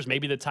receivers,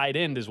 maybe the tight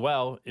end as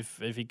well, if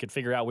he could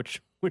figure out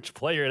which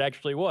player it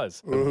actually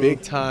was.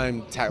 Big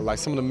time tackle, like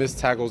some of the missed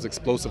tackles,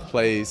 explosive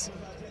plays.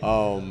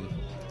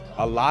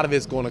 A lot of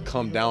it's going to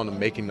come down to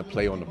making the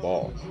play on the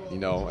ball,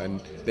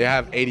 and they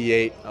have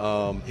 88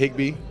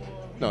 Higbee.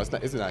 No, it's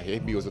not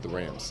Higbee. Was with the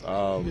Rams.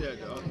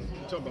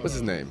 What's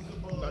his name?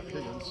 Not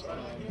Higgins.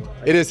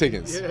 It is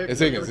Higgins. Yeah, it's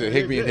Higgins.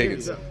 Higbee and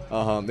Higgins.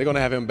 Yeah. They're going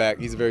to have him back.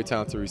 He's a very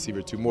talented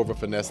receiver, too. More of a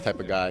finesse type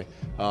of guy.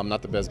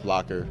 Not the best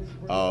blocker.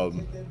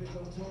 I'm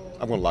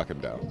going to lock him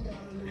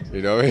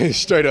down.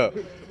 Straight up.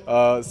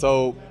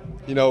 So,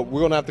 we're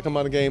going to have to come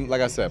out of the game,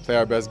 like I said, play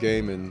our best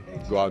game and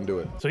go out and do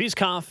it. So he's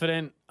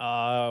confident.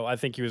 I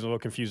think he was a little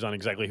confused on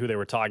exactly who they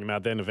were talking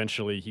about. Then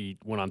eventually he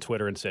went on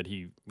Twitter and said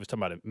he was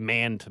talking about a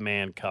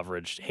man-to-man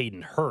coverage,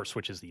 Hayden Hurst,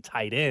 which is the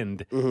tight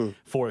end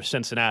for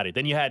Cincinnati.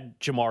 Then you had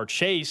Jamar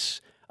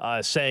Chase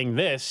saying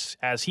this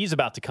as he's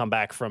about to come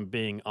back from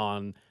being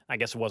on, I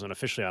guess it wasn't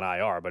officially on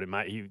IR, but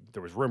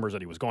there was rumors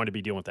that he was going to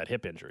be dealing with that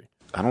hip injury.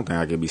 I don't think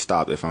I can be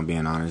stopped, if I'm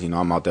being honest.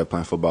 I'm out there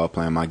playing football,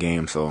 playing my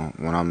game. So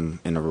when I'm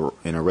in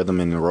a rhythm,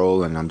 in the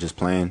role, and I'm just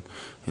playing,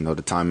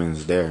 the timing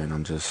is there, and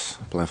I'm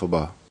just playing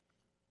football.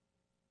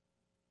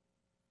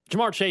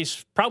 Jamar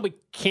Chase probably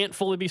can't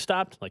fully be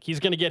stopped. Like, he's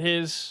going to get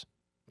his.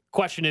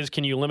 Question is,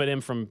 can you limit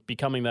him from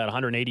becoming that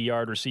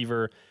 180-yard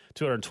receiver,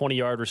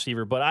 220-yard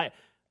receiver? But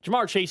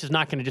Jamar Chase is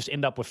not going to just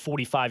end up with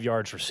 45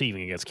 yards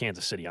receiving against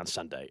Kansas City on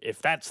Sunday.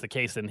 If that's the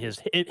case, then his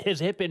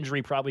hip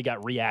injury probably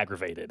got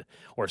re-aggravated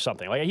or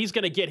something. Like, he's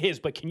going to get his,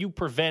 but can you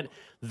prevent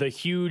the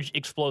huge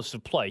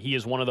explosive play? He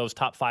is one of those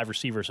top 5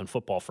 receivers in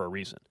football for a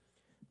reason.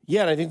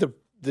 Yeah, and I think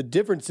the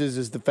difference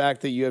is the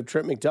fact that you have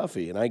Trent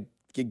McDuffie, and I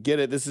get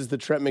it. This is the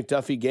Trent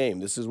McDuffie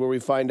game. This is where we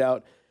find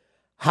out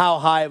how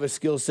high of a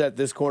skill set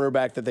this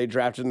cornerback that they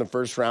drafted in the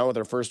first round with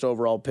their first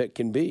overall pick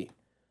can be,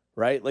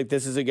 right? Like,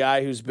 this is a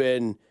guy who's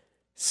been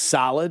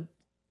solid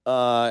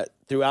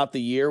throughout the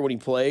year when he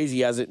plays. He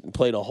hasn't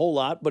played a whole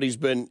lot, but he's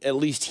been at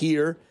least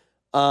here.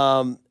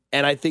 And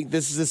I think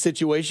this is a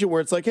situation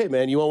where it's like, hey,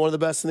 man, you want one of the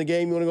best in the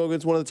game? You want to go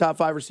against one of the top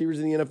 5 receivers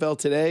in the NFL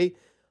today?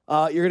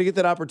 You're going to get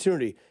that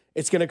opportunity.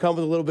 It's going to come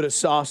with a little bit of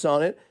sauce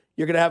on it.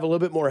 You're going to have a little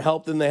bit more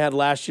help than they had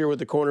last year with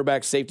the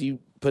cornerback safety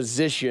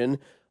position.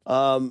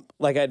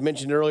 Like I had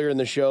mentioned earlier in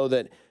the show,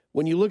 that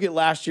when you look at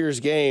last year's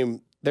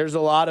game, there's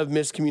a lot of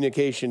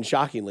miscommunication,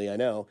 shockingly, I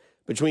know,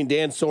 between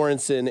Dan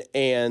Sorensen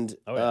and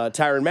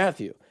Tyrann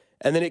Mathieu.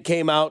 And then it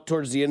came out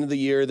towards the end of the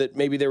year that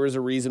maybe there was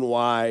a reason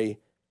why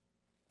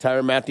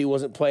Tyrann Mathieu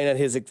wasn't playing at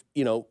his,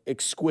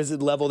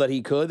 exquisite level that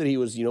he could, that he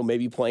was,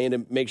 maybe playing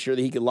to make sure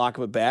that he could lock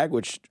up a bag,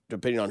 which,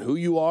 depending on who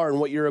you are and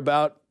what you're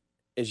about,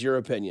 is your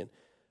opinion.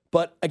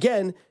 But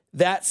again,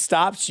 that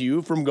stops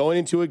you from going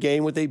into a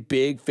game with a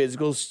big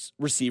physical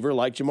receiver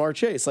like Jamar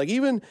Chase. Like,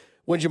 even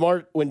when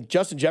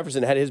Justin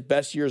Jefferson had his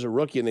best year as a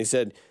rookie and they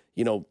said,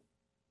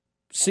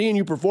 seeing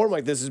you perform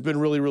like this has been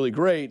really, really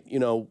great.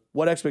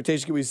 What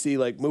expectation can we see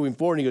like moving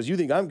forward? And he goes, you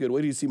think I'm good?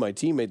 Wait till you see my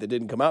teammate that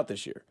didn't come out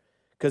this year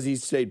because he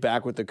stayed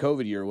back with the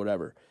COVID year or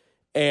whatever.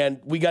 And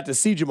we got to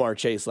see Jamar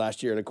Chase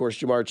last year. And of course,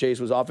 Jamar Chase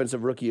was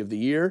Offensive Rookie of the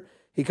Year.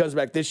 He comes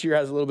back this year,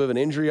 has a little bit of an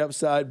injury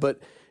upside,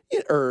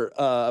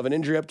 of an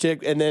injury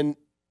uptick. And then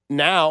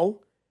now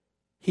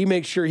he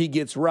makes sure he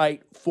gets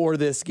right for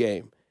this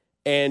game.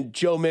 And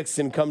Joe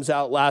Mixon comes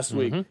out last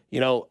week.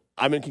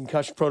 I'm in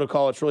concussion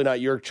protocol. It's really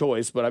not your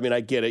choice, but I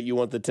get it. You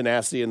want the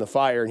tenacity and the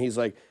fire. And he's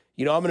like,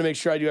 I'm going to make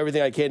sure I do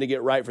everything I can to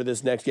get right for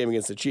this next game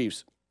against the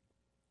Chiefs.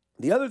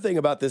 The other thing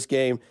about this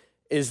game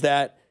is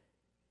that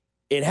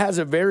it has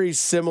a very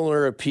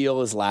similar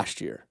appeal as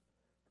last year,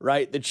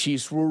 right? The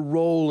Chiefs were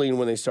rolling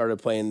when they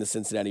started playing the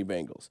Cincinnati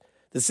Bengals.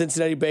 The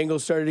Cincinnati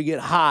Bengals started to get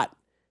hot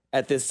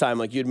at this time,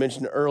 like you had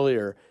mentioned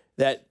earlier.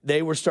 that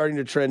they were starting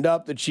to trend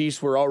up. The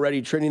Chiefs were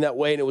already trending that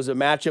way, and it was a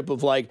matchup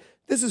of like,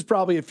 this is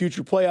probably a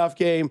future playoff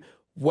game,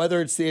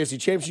 whether it's the AFC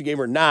Championship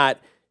game or not.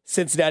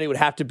 Cincinnati would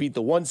have to beat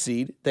the 1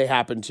 seed. They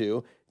happened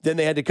to. Then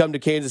they had to come to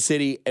Kansas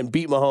City and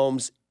beat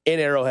Mahomes in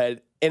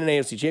Arrowhead in an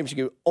AFC Championship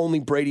game. Only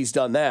Brady's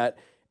done that.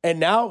 And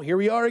now here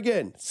we are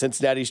again.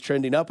 Cincinnati's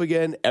trending up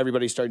again.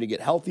 Everybody's starting to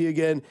get healthy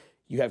again.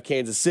 You have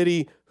Kansas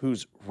City,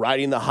 who's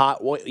riding the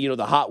hot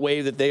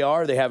wave that they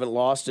are. They haven't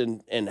lost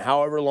in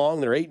however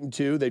long. They're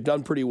 8-2. They've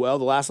done pretty well.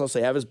 The last loss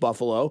they have is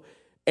Buffalo.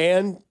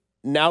 And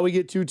now we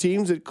get two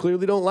teams that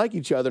clearly don't like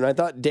each other. And I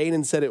thought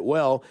Danon said it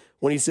well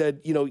when he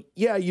said,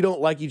 yeah, you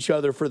don't like each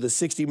other for the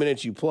 60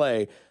 minutes you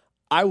play.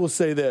 I will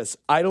say this.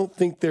 I don't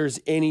think there's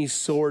any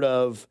sort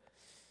of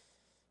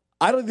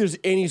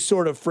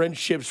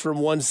friendships from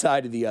one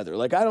side to the other.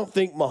 Like, I don't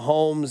think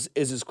Mahomes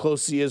is as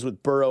close as he is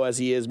with Burrow as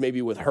he is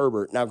maybe with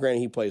Herbert. Now, granted,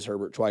 he plays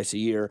Herbert twice a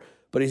year,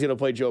 but he's going to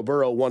play Joe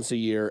Burrow once a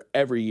year,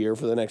 every year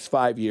for the next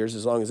 5 years,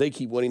 as long as they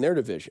keep winning their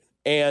division.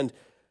 And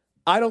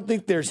I don't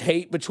think there's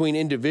hate between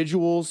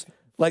individuals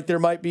like there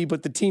might be,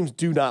 but the teams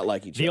do not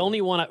like each other. The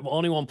only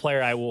one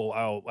player I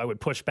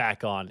would push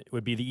back on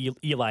would be the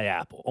Eli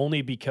Apple,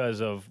 only because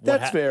of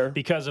fair.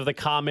 Because of the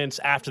comments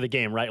after the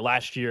game, right?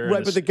 Last year,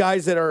 right? But the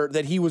guys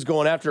that he was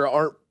going after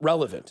aren't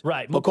relevant,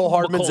 right? McCole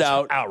Hardman's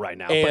out right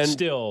now, and but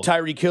still,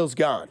 Tyreek Hill's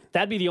gone.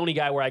 That'd be the only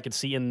guy where I could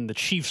see in the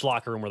Chiefs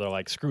locker room where they're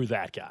like, "Screw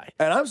that guy."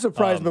 And I'm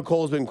surprised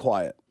McCole's been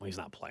quiet. Well, he's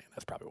not playing.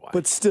 That's probably why.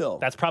 But still,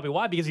 that's probably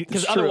why because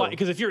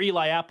if you're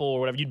Eli Apple or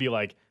whatever, you'd be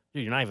like,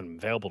 dude, you're not even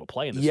available to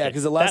play in this game. Yeah,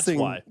 because the last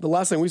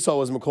thing we saw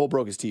was McCole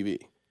broke his TV.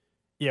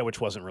 Yeah,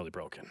 which wasn't really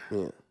broken.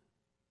 Yeah.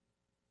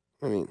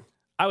 I mean,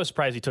 I was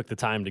surprised he took the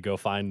time to go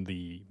find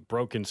the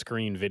broken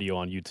screen video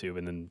on YouTube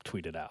and then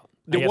tweet it out.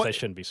 I guess I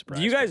shouldn't be surprised.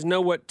 Do you guys know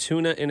what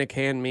tuna in a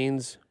can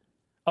means?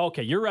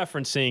 Okay, you're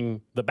referencing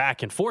the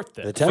back and forth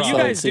then. Will you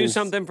guys do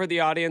something for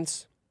the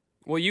audience?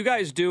 Will you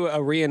guys do a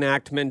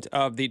reenactment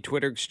of the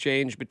Twitter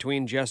exchange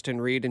between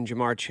Justin Reed and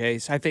Jamar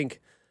Chase? I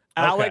think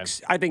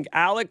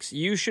Alex,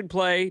 you should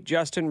play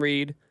Justin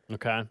Reed.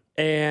 Okay.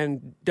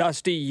 And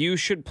Dusty, you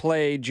should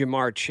play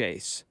Jamar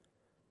Chase.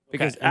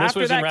 Because okay.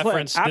 after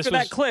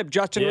that clip,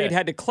 Justin Reed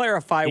had to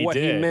clarify what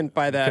he meant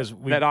by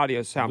that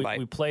audio soundbite.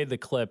 We played the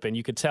clip, and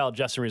you could tell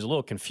Justin Reed's a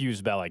little confused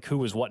about like who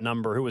was what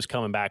number, who was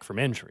coming back from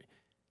injury.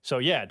 So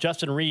yeah,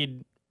 Justin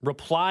Reed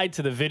replied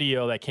to the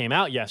video that came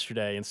out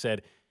yesterday and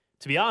said,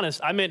 "To be honest,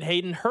 I meant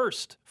Hayden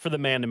Hurst for the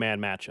man-to-man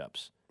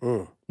matchups.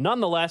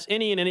 Nonetheless,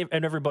 any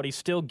and everybody's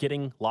still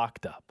getting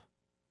locked up."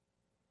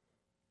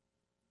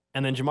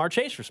 And then Jamar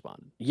Chase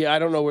responded. Yeah, I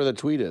don't know where the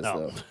tweet is,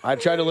 though. I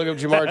tried to look up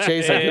Jamar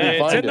Chase. I couldn't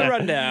find it. It's in the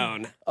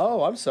rundown.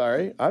 Oh, I'm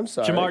sorry.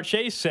 Jamar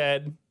Chase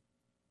said,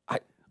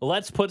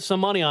 let's put some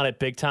money on it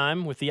big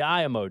time with the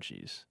eye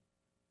emojis.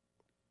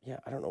 Yeah,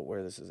 I don't know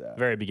where this is at.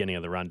 Very beginning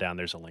of the rundown.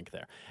 There's a link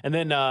there. And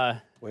then...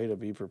 way to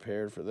be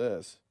prepared for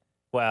this.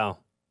 Well...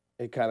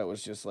 It kind of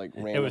was just like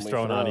randomly It was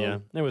thrown on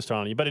you. It was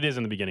thrown on you, but it is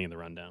in the beginning of the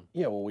rundown.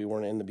 Yeah, well, we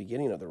weren't in the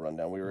beginning of the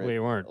rundown. We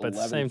weren't, but at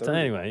the same time,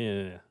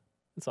 anyway, yeah.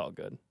 It's all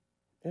good.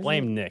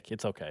 Blame Nick.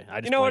 It's okay.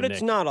 You know what?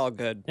 It's not all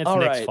good. It's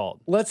Nick's fault.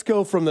 Let's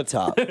go from the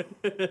top.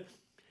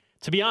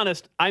 To be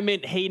honest, I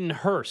meant Hayden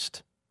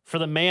Hurst for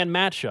the man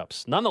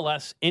matchups.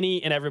 Nonetheless,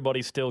 any and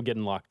everybody's still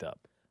getting locked up.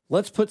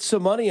 Let's put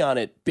some money on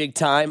it. Big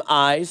time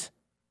eyes.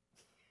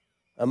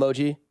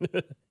 Emoji.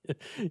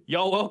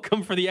 Y'all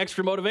welcome for the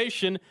extra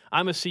motivation.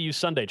 I'm a see you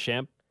Sunday,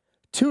 champ.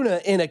 Tuna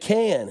in a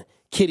can.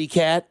 Kitty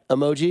cat.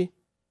 Emoji.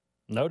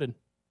 Noted.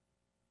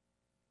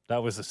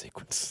 That was the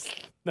sequence.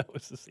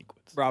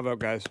 Bravo,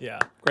 guys. Yeah.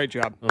 Great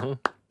job.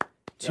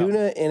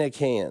 Tuna in a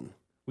can.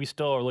 We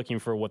still are looking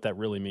for what that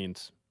really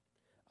means.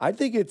 I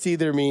think it's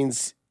either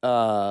means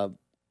a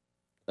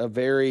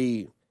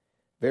very,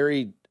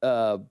 very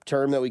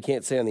term that we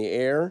can't say on the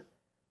air,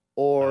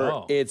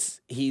 or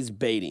it's he's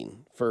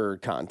baiting for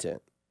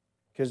content.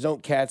 Because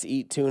don't cats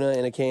eat tuna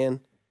in a can?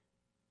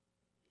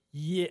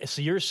 Yeah,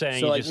 so you're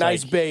saying... So like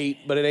nice bait,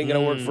 but it ain't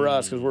going to work for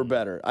us because we're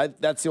better.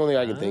 That's the only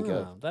thing I can think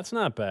of. That's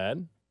not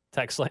bad.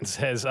 Text line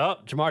says,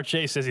 Jamar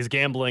Chase says he's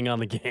gambling on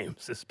the game.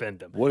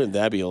 Suspend him. Wouldn't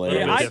that be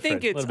hilarious? Yeah, I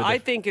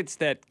think it's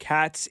that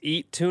cats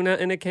eat tuna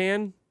in a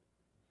can.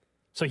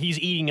 So he's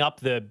eating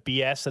up the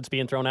BS that's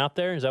being thrown out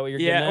there? Is that what you're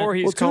getting at? Yeah, or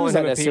he's calling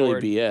him a P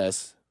word.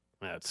 BS.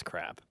 That's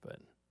crap, but...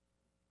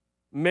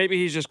 Maybe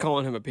he's just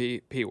calling him a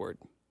P word.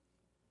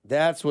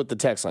 That's what the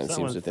text line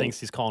seems to think. Thinks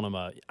he's calling him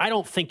a... I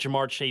don't think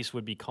Jamar Chase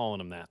would be calling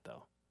him that,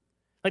 though.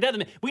 Like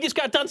that. We just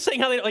got done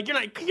saying how they... Like, you're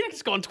not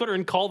just go on Twitter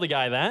and call the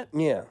guy that.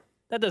 Yeah.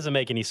 That doesn't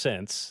make any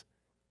sense.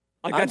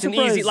 Like that's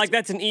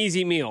an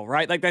easy meal,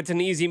 right? Like that's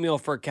an easy meal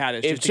for a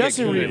cat. If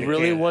Justin Reed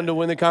really wanted to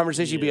win the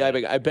conversation,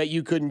 I bet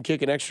you couldn't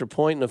kick an extra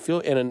point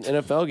in an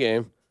NFL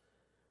game.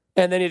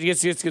 And then it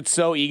gets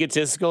so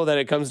egotistical that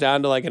it comes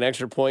down to like an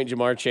extra point.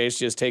 Jamar Chase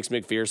just takes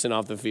McPherson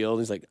off the field.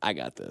 He's like, I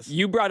got this.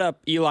 You brought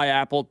up Eli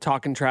Apple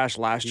talking trash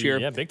last year.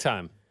 Yeah, big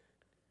time.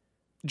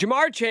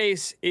 Jamar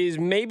Chase is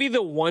maybe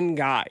the one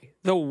guy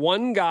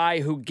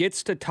who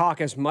gets to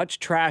talk as much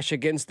trash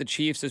against the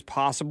Chiefs as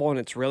possible, and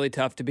it's really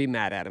tough to be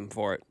mad at him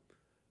for it.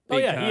 Oh,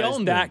 yeah, he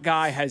owned that them.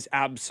 guy has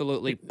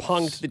absolutely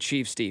punked the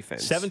Chiefs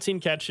defense. 17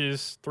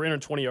 catches,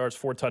 320 yards,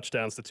 4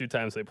 touchdowns the 2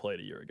 times they played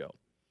a year ago.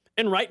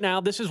 And right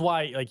now, this is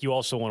why you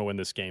also want to win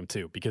this game,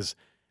 too, because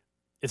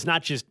it's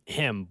not just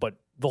him, but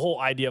the whole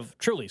idea of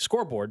truly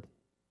scoreboard.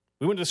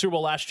 We went to the Super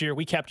Bowl last year.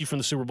 We kept you from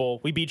the Super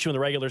Bowl. We beat you in the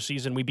regular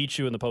season. We beat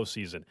you in the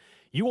postseason.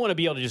 You want to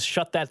be able to just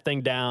shut that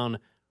thing down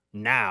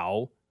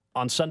now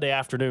on Sunday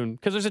afternoon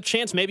because there's a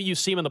chance maybe you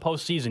see him in the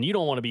postseason. You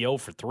don't want to be 0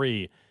 for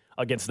 3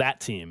 against that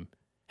team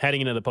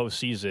heading into the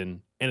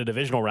postseason in a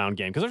divisional round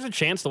game because there's a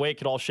chance the way it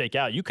could all shake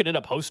out. You could end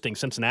up hosting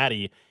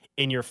Cincinnati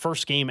in your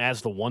first game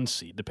as the 1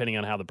 seed, depending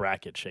on how the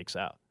bracket shakes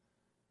out.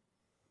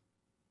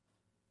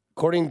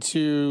 According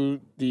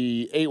to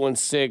the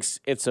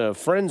 816, it's a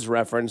Friends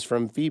reference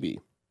from Phoebe.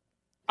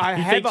 I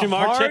have a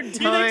hard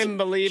time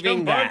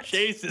believing that.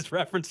 Chase is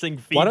referencing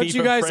Phoebe. Why don't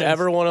you guys Friends?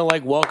 ever want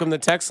to welcome the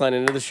text line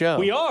into the show?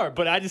 We are,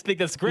 but I just think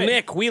that's great.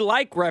 Nick, we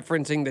like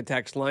referencing the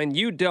text line.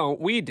 You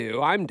don't. We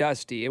do. I'm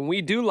Dusty, and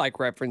we do like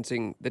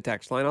referencing the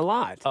text line a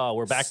lot. Oh,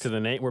 we're back to the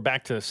name. We're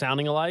back to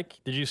sounding alike.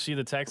 Did you see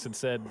the text that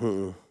said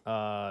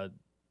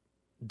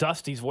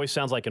Dusty's voice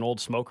sounds like an old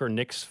smoker.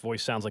 Nick's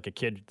voice sounds like a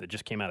kid that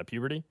just came out of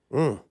puberty?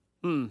 They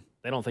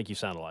don't think you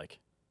sound alike.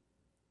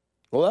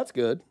 Well, that's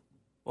good.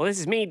 Well, this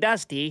is me,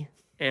 Dusty.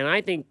 And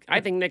I think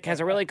Nick has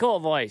a really cool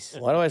voice.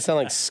 Why do I sound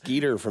like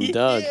Skeeter from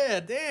Doug?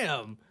 Yeah,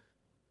 damn.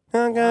 I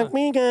don't know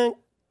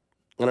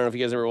if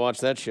you guys ever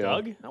watched that show.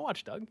 Doug? I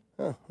watched Doug.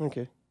 Oh,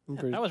 okay.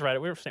 That was right.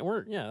 We were saying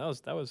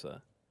that was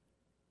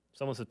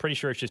someone said pretty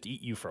sure it's just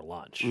eat you for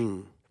lunch.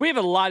 We have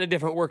a lot of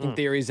different working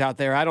theories out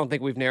there. I don't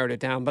think we've narrowed it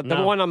down, but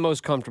the one I'm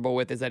most comfortable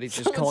with is that he's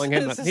just calling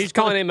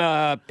him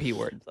a P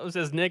word. So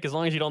says Nick, as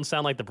long as you don't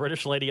sound like the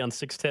British lady on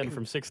 610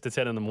 from 6 to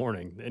 10 in the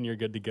morning, then you're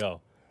good to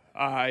go.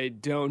 I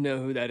don't know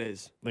who that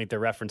is. I think they're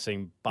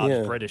referencing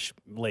Bob's British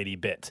lady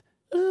bit.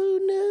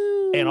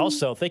 Oh, no. And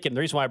also, the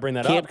reason why I bring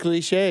that Camp up.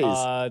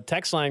 cliches.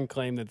 Text line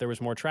claimed that there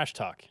was more trash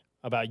talk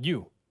about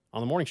you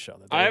on the morning show.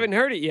 I haven't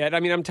heard it yet.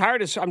 I mean, I'm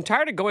tired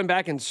of going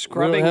back and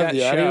scrubbing that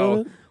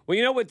show. Well,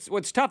 you know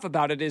what's tough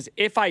about it is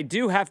if I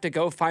do have to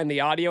go find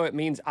the audio, it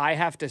means I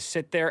have to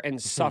sit there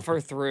and suffer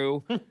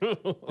through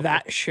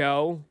that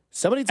show.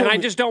 I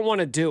just don't want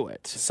to do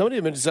it. Somebody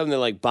mentioned something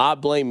that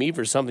Bob blamed me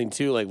for something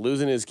too, like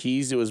losing his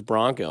keys to his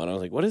Bronco, and I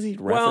was like, "What is he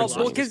referencing?"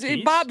 Well, because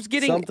Bob's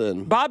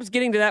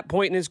getting to that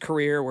point in his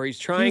career where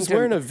he's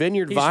wearing a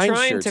Vineyard Vines shirt. He's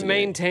trying to today.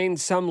 maintain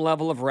some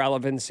level of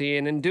relevancy,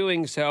 and in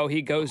doing so,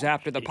 he goes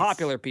after the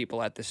popular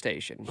people at the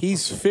station.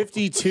 He's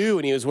 52,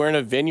 and he was wearing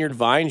a Vineyard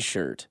Vines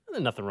shirt.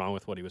 There's nothing wrong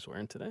with what he was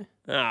wearing today.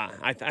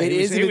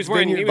 He was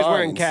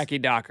wearing khaki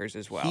Dockers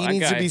as well. He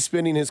needs to be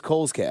spending his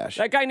Kohl's cash.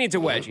 That guy needs a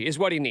wedgie, is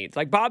what he needs.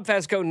 Bob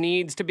Fesco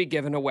needs to be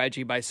given a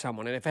wedgie by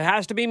someone. And if it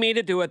has to be me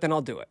to do it, then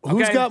I'll do it. Okay?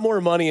 Who's got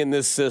more money in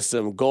this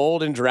system,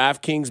 Gold and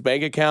DraftKings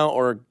bank account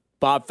or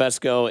Bob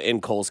Fesco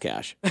and Kohl's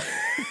cash?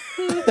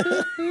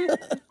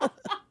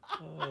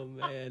 Oh,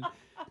 man.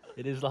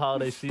 It is the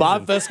holiday season.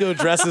 Bob Fesco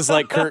dresses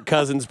like Kirk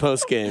Cousins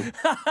postgame.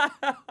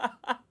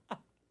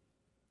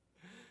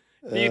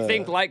 Do you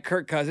think, like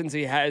Kirk Cousins,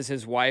 he has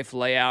his wife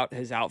lay out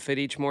his outfit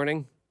each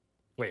morning?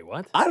 Wait,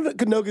 what? I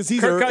don't know because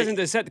he's Kirk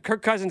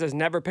Cousins has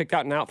never picked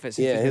out an outfit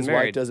since he's been his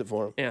married. wife does it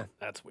for him. Yeah,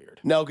 that's weird.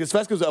 No, because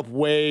Fesco's up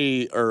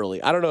way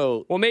early. I don't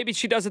know. Well, maybe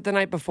she does it the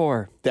night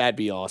before. That'd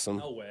be awesome.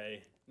 No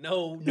way.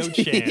 No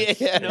chance.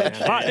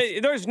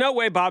 There's no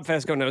way Bob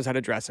Fesco knows how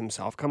to dress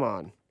himself. Come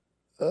on.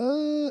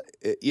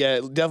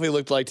 It definitely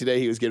looked like today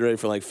he was getting ready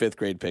for 5th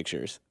grade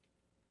pictures.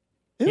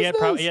 He had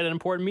an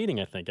important meeting,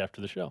 I think, after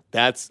the show.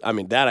 That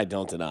I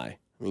don't deny.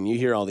 I mean, you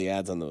hear all the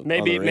ads on the maybe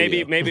on the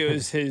radio. maybe it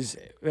was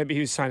maybe he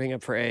was signing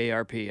up for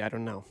AARP. I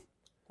don't know.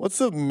 What's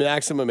the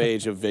maximum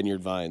age of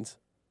Vineyard Vines?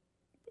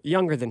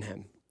 Younger than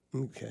him.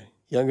 Okay,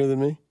 younger than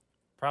me.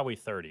 Probably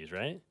 30s,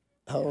 right?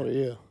 How old are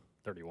you?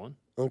 31.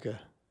 Okay.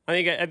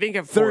 I think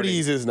at 40,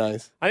 30s is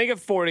nice. I think at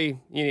 40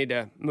 you need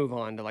to move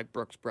on to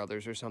Brooks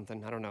Brothers or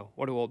something. I don't know.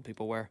 What do old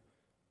people wear?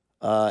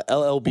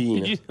 LL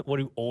Bean. What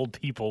do old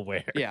people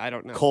wear? Yeah, I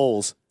don't know.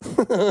 Kohl's.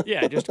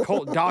 Yeah, just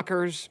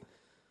Dockers,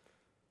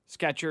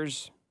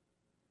 Skechers.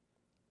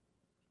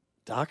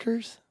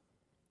 Dockers?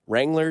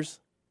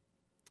 Wranglers?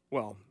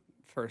 Well,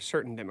 for a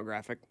certain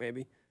demographic,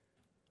 maybe.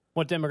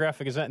 What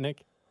demographic is that,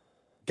 Nick?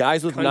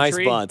 Guys with nice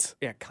butts.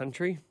 Yeah,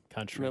 country.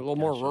 A little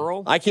more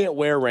rural. I can't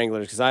wear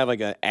Wranglers because I have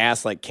an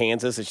ass like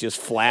Kansas. It's just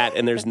flat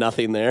and there's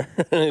nothing there.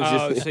 So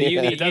you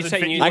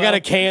I got a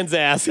Kansas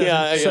ass.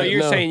 Yeah. So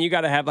you're saying you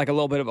got to have a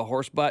little bit of a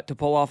horse butt to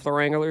pull off the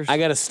Wranglers? I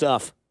got to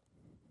stuff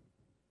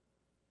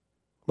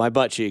my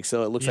butt cheeks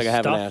so it looks like I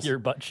have an ass. Your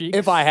butt cheeks?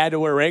 If I had to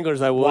wear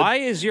Wranglers, I would.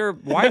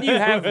 Why do you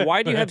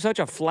have such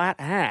a flat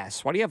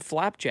ass? Why do you have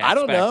flapjacks? I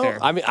don't know. There?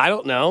 I mean, I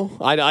don't know.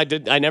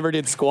 I never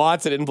did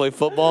squats. I didn't play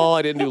football.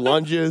 I didn't do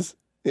lunges.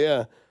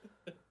 Yeah.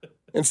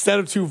 Instead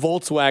of 2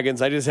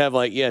 Volkswagens, I just have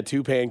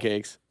 2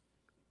 pancakes.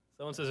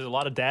 Someone says there's a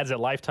lot of dads at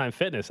Lifetime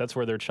Fitness. That's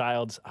where their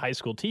child's high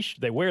school T-shirt.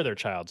 They wear their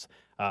child's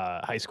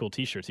high school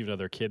T-shirts, even though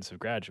their kids have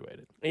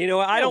graduated. You know,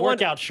 I don't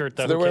workout shirt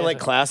though. So they're wearing like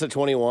class of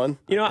 21.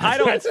 You know, I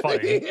don't. That's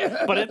funny.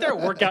 But if they're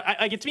workout,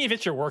 to me, if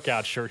it's your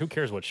workout shirt, who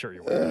cares what shirt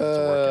you're wearing? It's a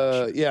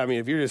workout shirt. Yeah, I mean,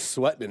 if you're just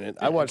sweating in it.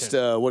 I watched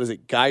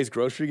Guys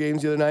Grocery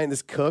Games the other night, and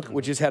this cook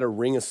which just had a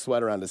ring of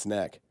sweat around his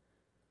neck.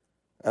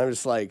 I'm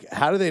just like,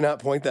 how do they not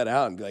point that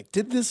out and be like,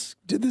 did this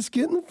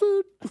get in the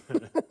food?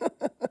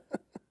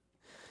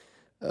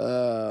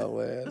 Oh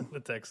man, the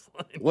text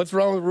line. What's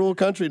wrong with rural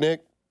country,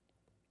 Nick?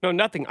 No,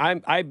 nothing. I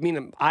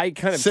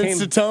kind of Sets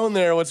the tone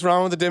there. What's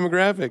wrong with the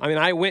demographic? I mean,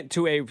 I went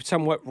to a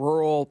somewhat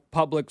rural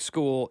public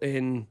school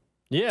in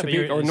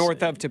Topeka, or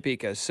north of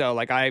Topeka. So,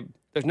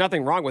 there's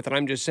nothing wrong with it.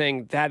 I'm just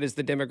saying that is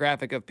the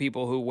demographic of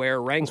people who wear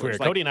Wranglers.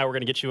 Cody and I were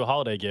going to get you a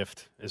holiday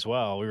gift as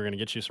well. We were going to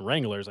get you some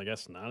Wranglers. I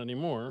guess not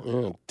anymore.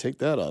 Yeah, take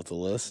that off the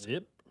list.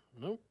 Yep.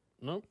 Nope,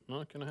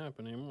 not going to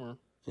happen anymore.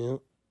 Yep.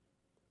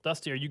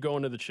 Dusty, are you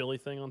going to the chili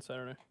thing on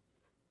Saturday?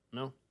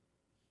 No?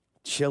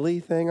 Chili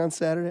thing on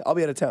Saturday? I'll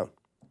be out of town.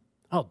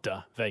 Oh,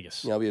 duh.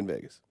 Vegas. Yeah, I'll be in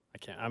Vegas.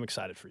 I'm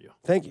excited for you.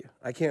 Thank you.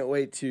 I can't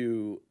wait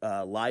to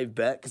live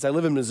bet because I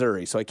live in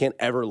Missouri, so I can't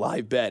ever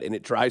live bet, and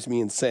it drives me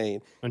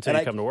insane. Until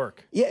you come to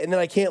work. Yeah, and then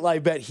I can't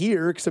live bet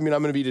here because, I'm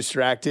going to be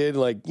distracted,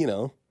 I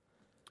want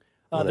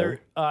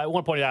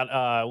to point out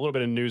a little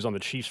bit of news on the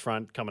Chiefs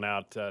front coming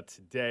out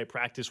today.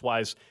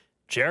 Practice-wise,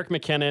 Jerick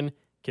McKinnon,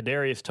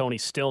 Kadarius Toney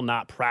still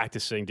not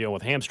practicing, dealing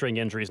with hamstring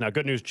injuries. Now,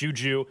 good news,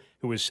 Juju,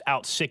 who was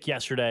out sick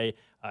yesterday,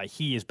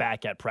 he is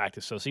back at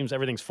practice. So it seems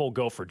everything's full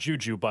go for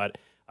Juju, but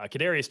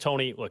Kadarius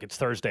Toney, look, it's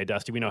Thursday,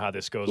 Dusty. We know how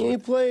this goes. He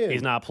ain't playing.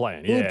 He's not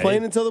playing. He ain't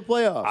playing until the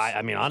playoffs.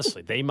 I mean,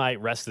 honestly, they might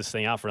rest this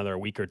thing out for another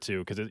week or two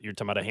because you're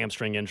talking about a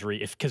hamstring injury.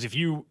 Because if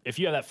you have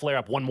that flare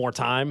up one more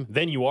time,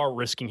 then you are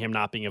risking him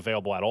not being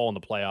available at all in the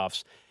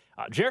playoffs.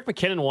 Jerick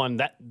McKinnon one,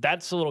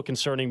 that's a little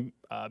concerning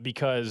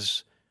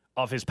because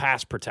of his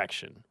pass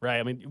protection, right?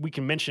 I mean, we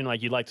can mention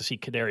you'd like to see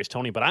Kadarius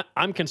Toney, but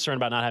I'm concerned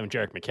about not having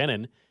Jerick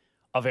McKinnon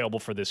available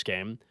for this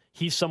game.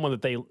 He's someone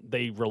that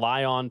they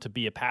rely on to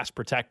be a pass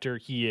protector.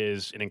 He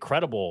is an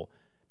incredible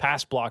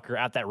pass blocker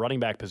at that running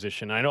back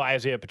position. And I know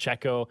Isaiah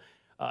Pacheco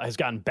has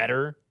gotten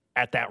better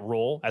at that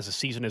role as the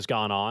season has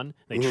gone on.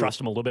 They trust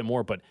him a little bit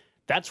more, but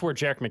that's where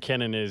Jerick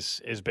McKinnon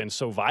has been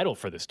so vital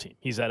for this team.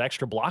 He's that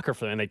extra blocker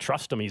for them, and they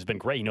trust him. He's been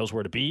great. He knows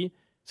where to be.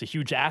 It's a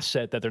huge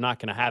asset that they're not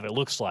going to have, it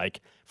looks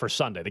like, for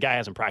Sunday. The guy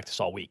hasn't practiced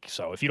all week.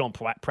 So if you don't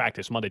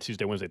practice Monday,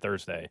 Tuesday, Wednesday,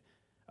 Thursday,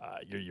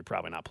 you're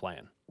probably not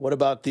playing. What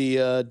about the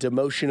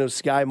demotion of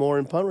Sky Moore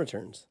in punt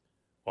returns?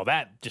 Well,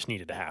 that just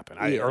needed to happen.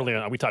 Early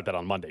on, we talked about it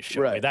on Monday's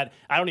show. Right.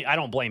 I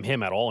don't blame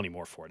him at all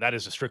anymore for it. That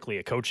is strictly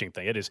a coaching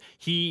thing. It is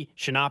he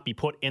should not be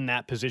put in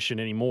that position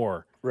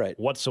anymore,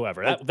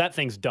 whatsoever. That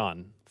thing's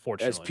done.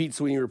 Fortunately. As Pete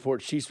Sweeney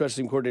reports, Chief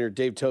Special Team Coordinator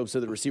Dave Tope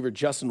said that receiver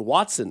Justin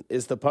Watson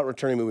is the punt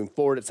returning moving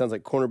forward. It sounds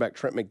like cornerback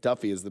Trent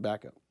McDuffie is the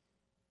backup.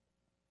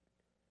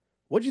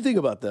 What do you think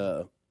about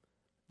the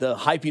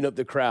hyping up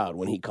the crowd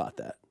when he caught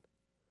that?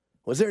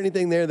 Was there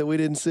anything there that we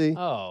didn't see?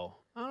 Oh,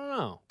 I don't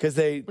know. Because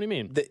what do you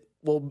mean?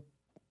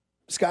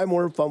 Sky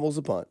Moore fumbles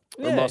a punt,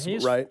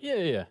 right?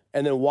 Yeah.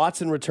 And then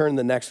Watson returned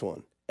the next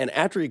one, and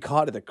after he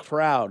caught it, the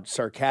crowd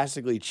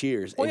sarcastically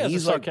cheers, and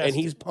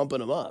he's pumping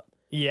him up.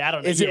 Yeah, I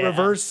don't know. Is it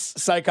reverse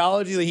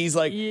psychology that he's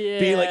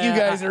being like, you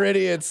guys are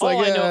idiots?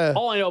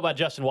 All I know about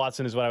Justin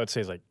Watson is what I would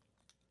say is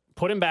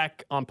put him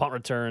back on punt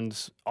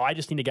returns. I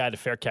just need a guy to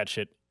fair catch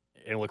it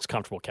and looks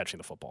comfortable catching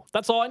the football.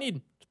 That's all I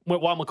need.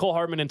 While McCole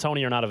Hardman and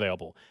Toney are not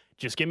available,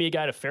 just give me a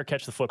guy to fair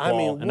catch the football. I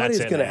mean, and what that's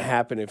is going to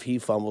happen if he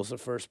fumbles the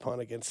first punt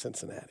against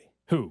Cincinnati?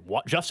 Who?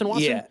 Justin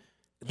Watson? Yeah.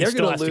 He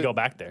still has to go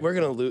back there. We're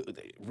going to lose.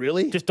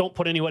 Really? Just don't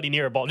put anybody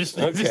near a ball. Just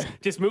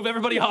move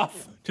everybody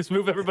off. Just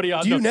move everybody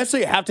off. Do you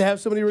necessarily have to have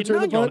somebody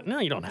return the punt? No,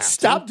 you don't have to.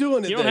 Stop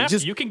doing it. You don't have to.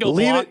 You can go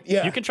block.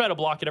 You can try to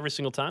block it every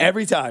single time.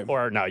 Every time.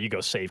 Or no, you go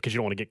save because you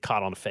don't want to get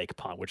caught on a fake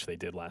punt, which they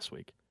did last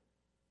week.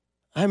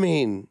 I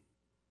mean,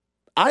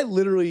 a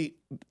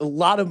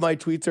lot of my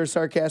tweets are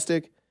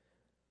sarcastic.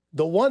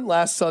 The one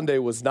last Sunday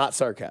was not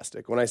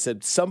sarcastic when I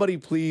said, somebody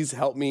please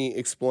help me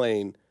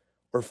explain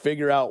or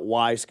figure out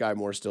why Sky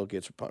Moore still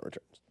gets punt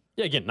returns.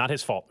 Yeah, again, not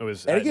his fault. It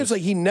was, and again, it's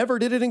he never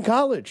did it in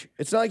college.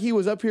 It's not like he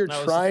was up here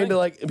trying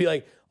to be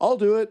like, I'll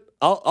do it.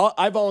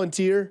 I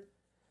volunteer.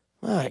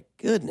 My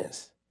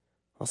goodness.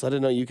 Also, I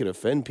didn't know you could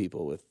offend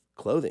people with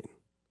clothing.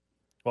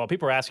 Well,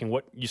 people are asking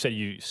what you said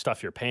you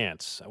stuff your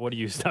pants. What do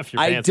you stuff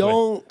your pants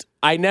with?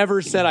 I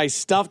never said I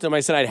stuffed them.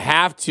 I said I'd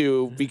have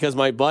to because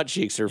my butt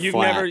cheeks are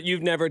flat.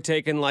 You've never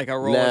taken a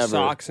roll of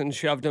socks and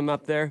shoved them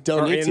up there?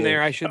 Don't need to.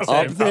 There, I should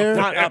say. Up there?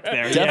 Not up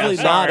there.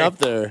 Definitely not up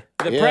there.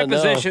 The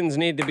prepositions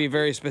need to be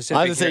very specific.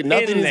 I was going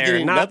to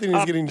say, nothing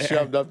is getting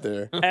shoved up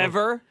there.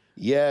 Ever?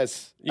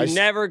 Yes. You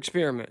never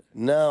experiment.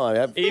 No, I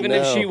have. Even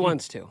if she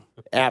wants to.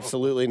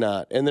 Absolutely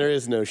not. And there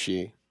is no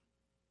she.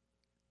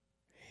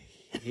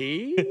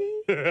 He?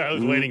 I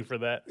was waiting for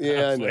that.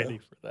 Yeah, I was waiting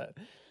for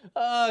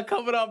that.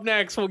 Coming up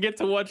next, we'll get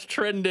to what's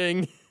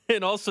trending.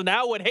 And also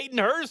now what Hayden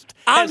Hurst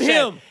has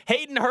said.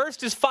 Hayden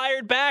Hurst is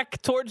fired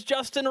back towards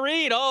Justin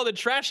Reed. Oh, the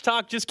trash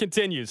talk just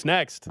continues.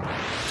 Next.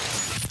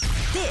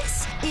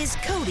 This is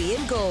Cody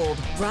and Gold,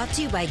 brought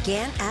to you by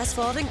Gann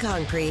Asphalt and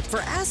Concrete.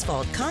 For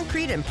asphalt,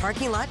 concrete, and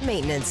parking lot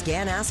maintenance,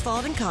 Gann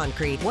Asphalt and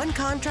Concrete. One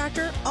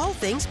contractor, all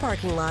things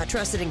parking lot.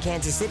 Trusted in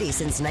Kansas City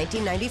since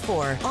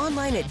 1994.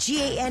 Online at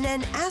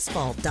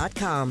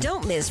GANNasphalt.com.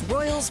 Don't miss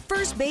Royals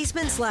first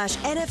baseman /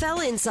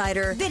 NFL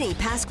insider, Vinny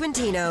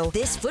Pasquantino,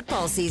 this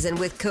football season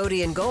with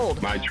Cody and Gold.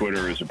 My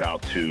Twitter is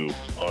about to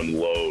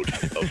unload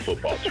of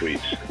football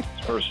tweets.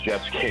 First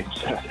Jets game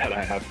that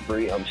I have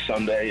free on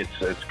Sunday.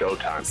 It's go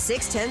time.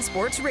 610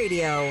 Sports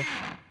Radio.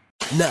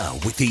 Now,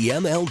 with the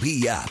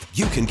MLB app,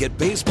 you can get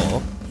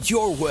baseball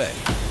your way.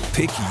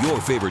 Pick your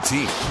favorite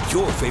team,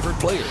 your favorite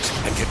players,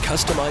 and get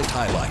customized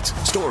highlights,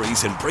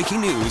 stories, and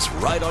breaking news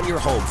right on your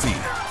home feed.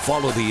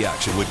 Follow the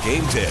action with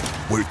Game Day,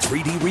 where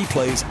 3D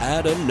replays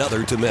add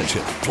another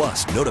dimension.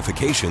 Plus,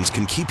 notifications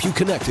can keep you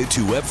connected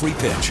to every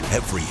pitch,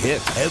 every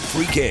hit,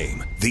 every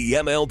game. The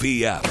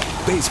MLB app.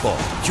 Baseball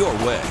your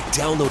way.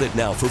 Download it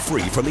now for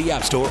free from the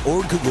App Store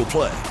or Google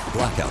Play.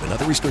 Blackout and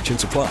other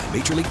restrictions apply.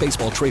 Major League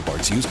Baseball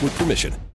trademarks used with permission.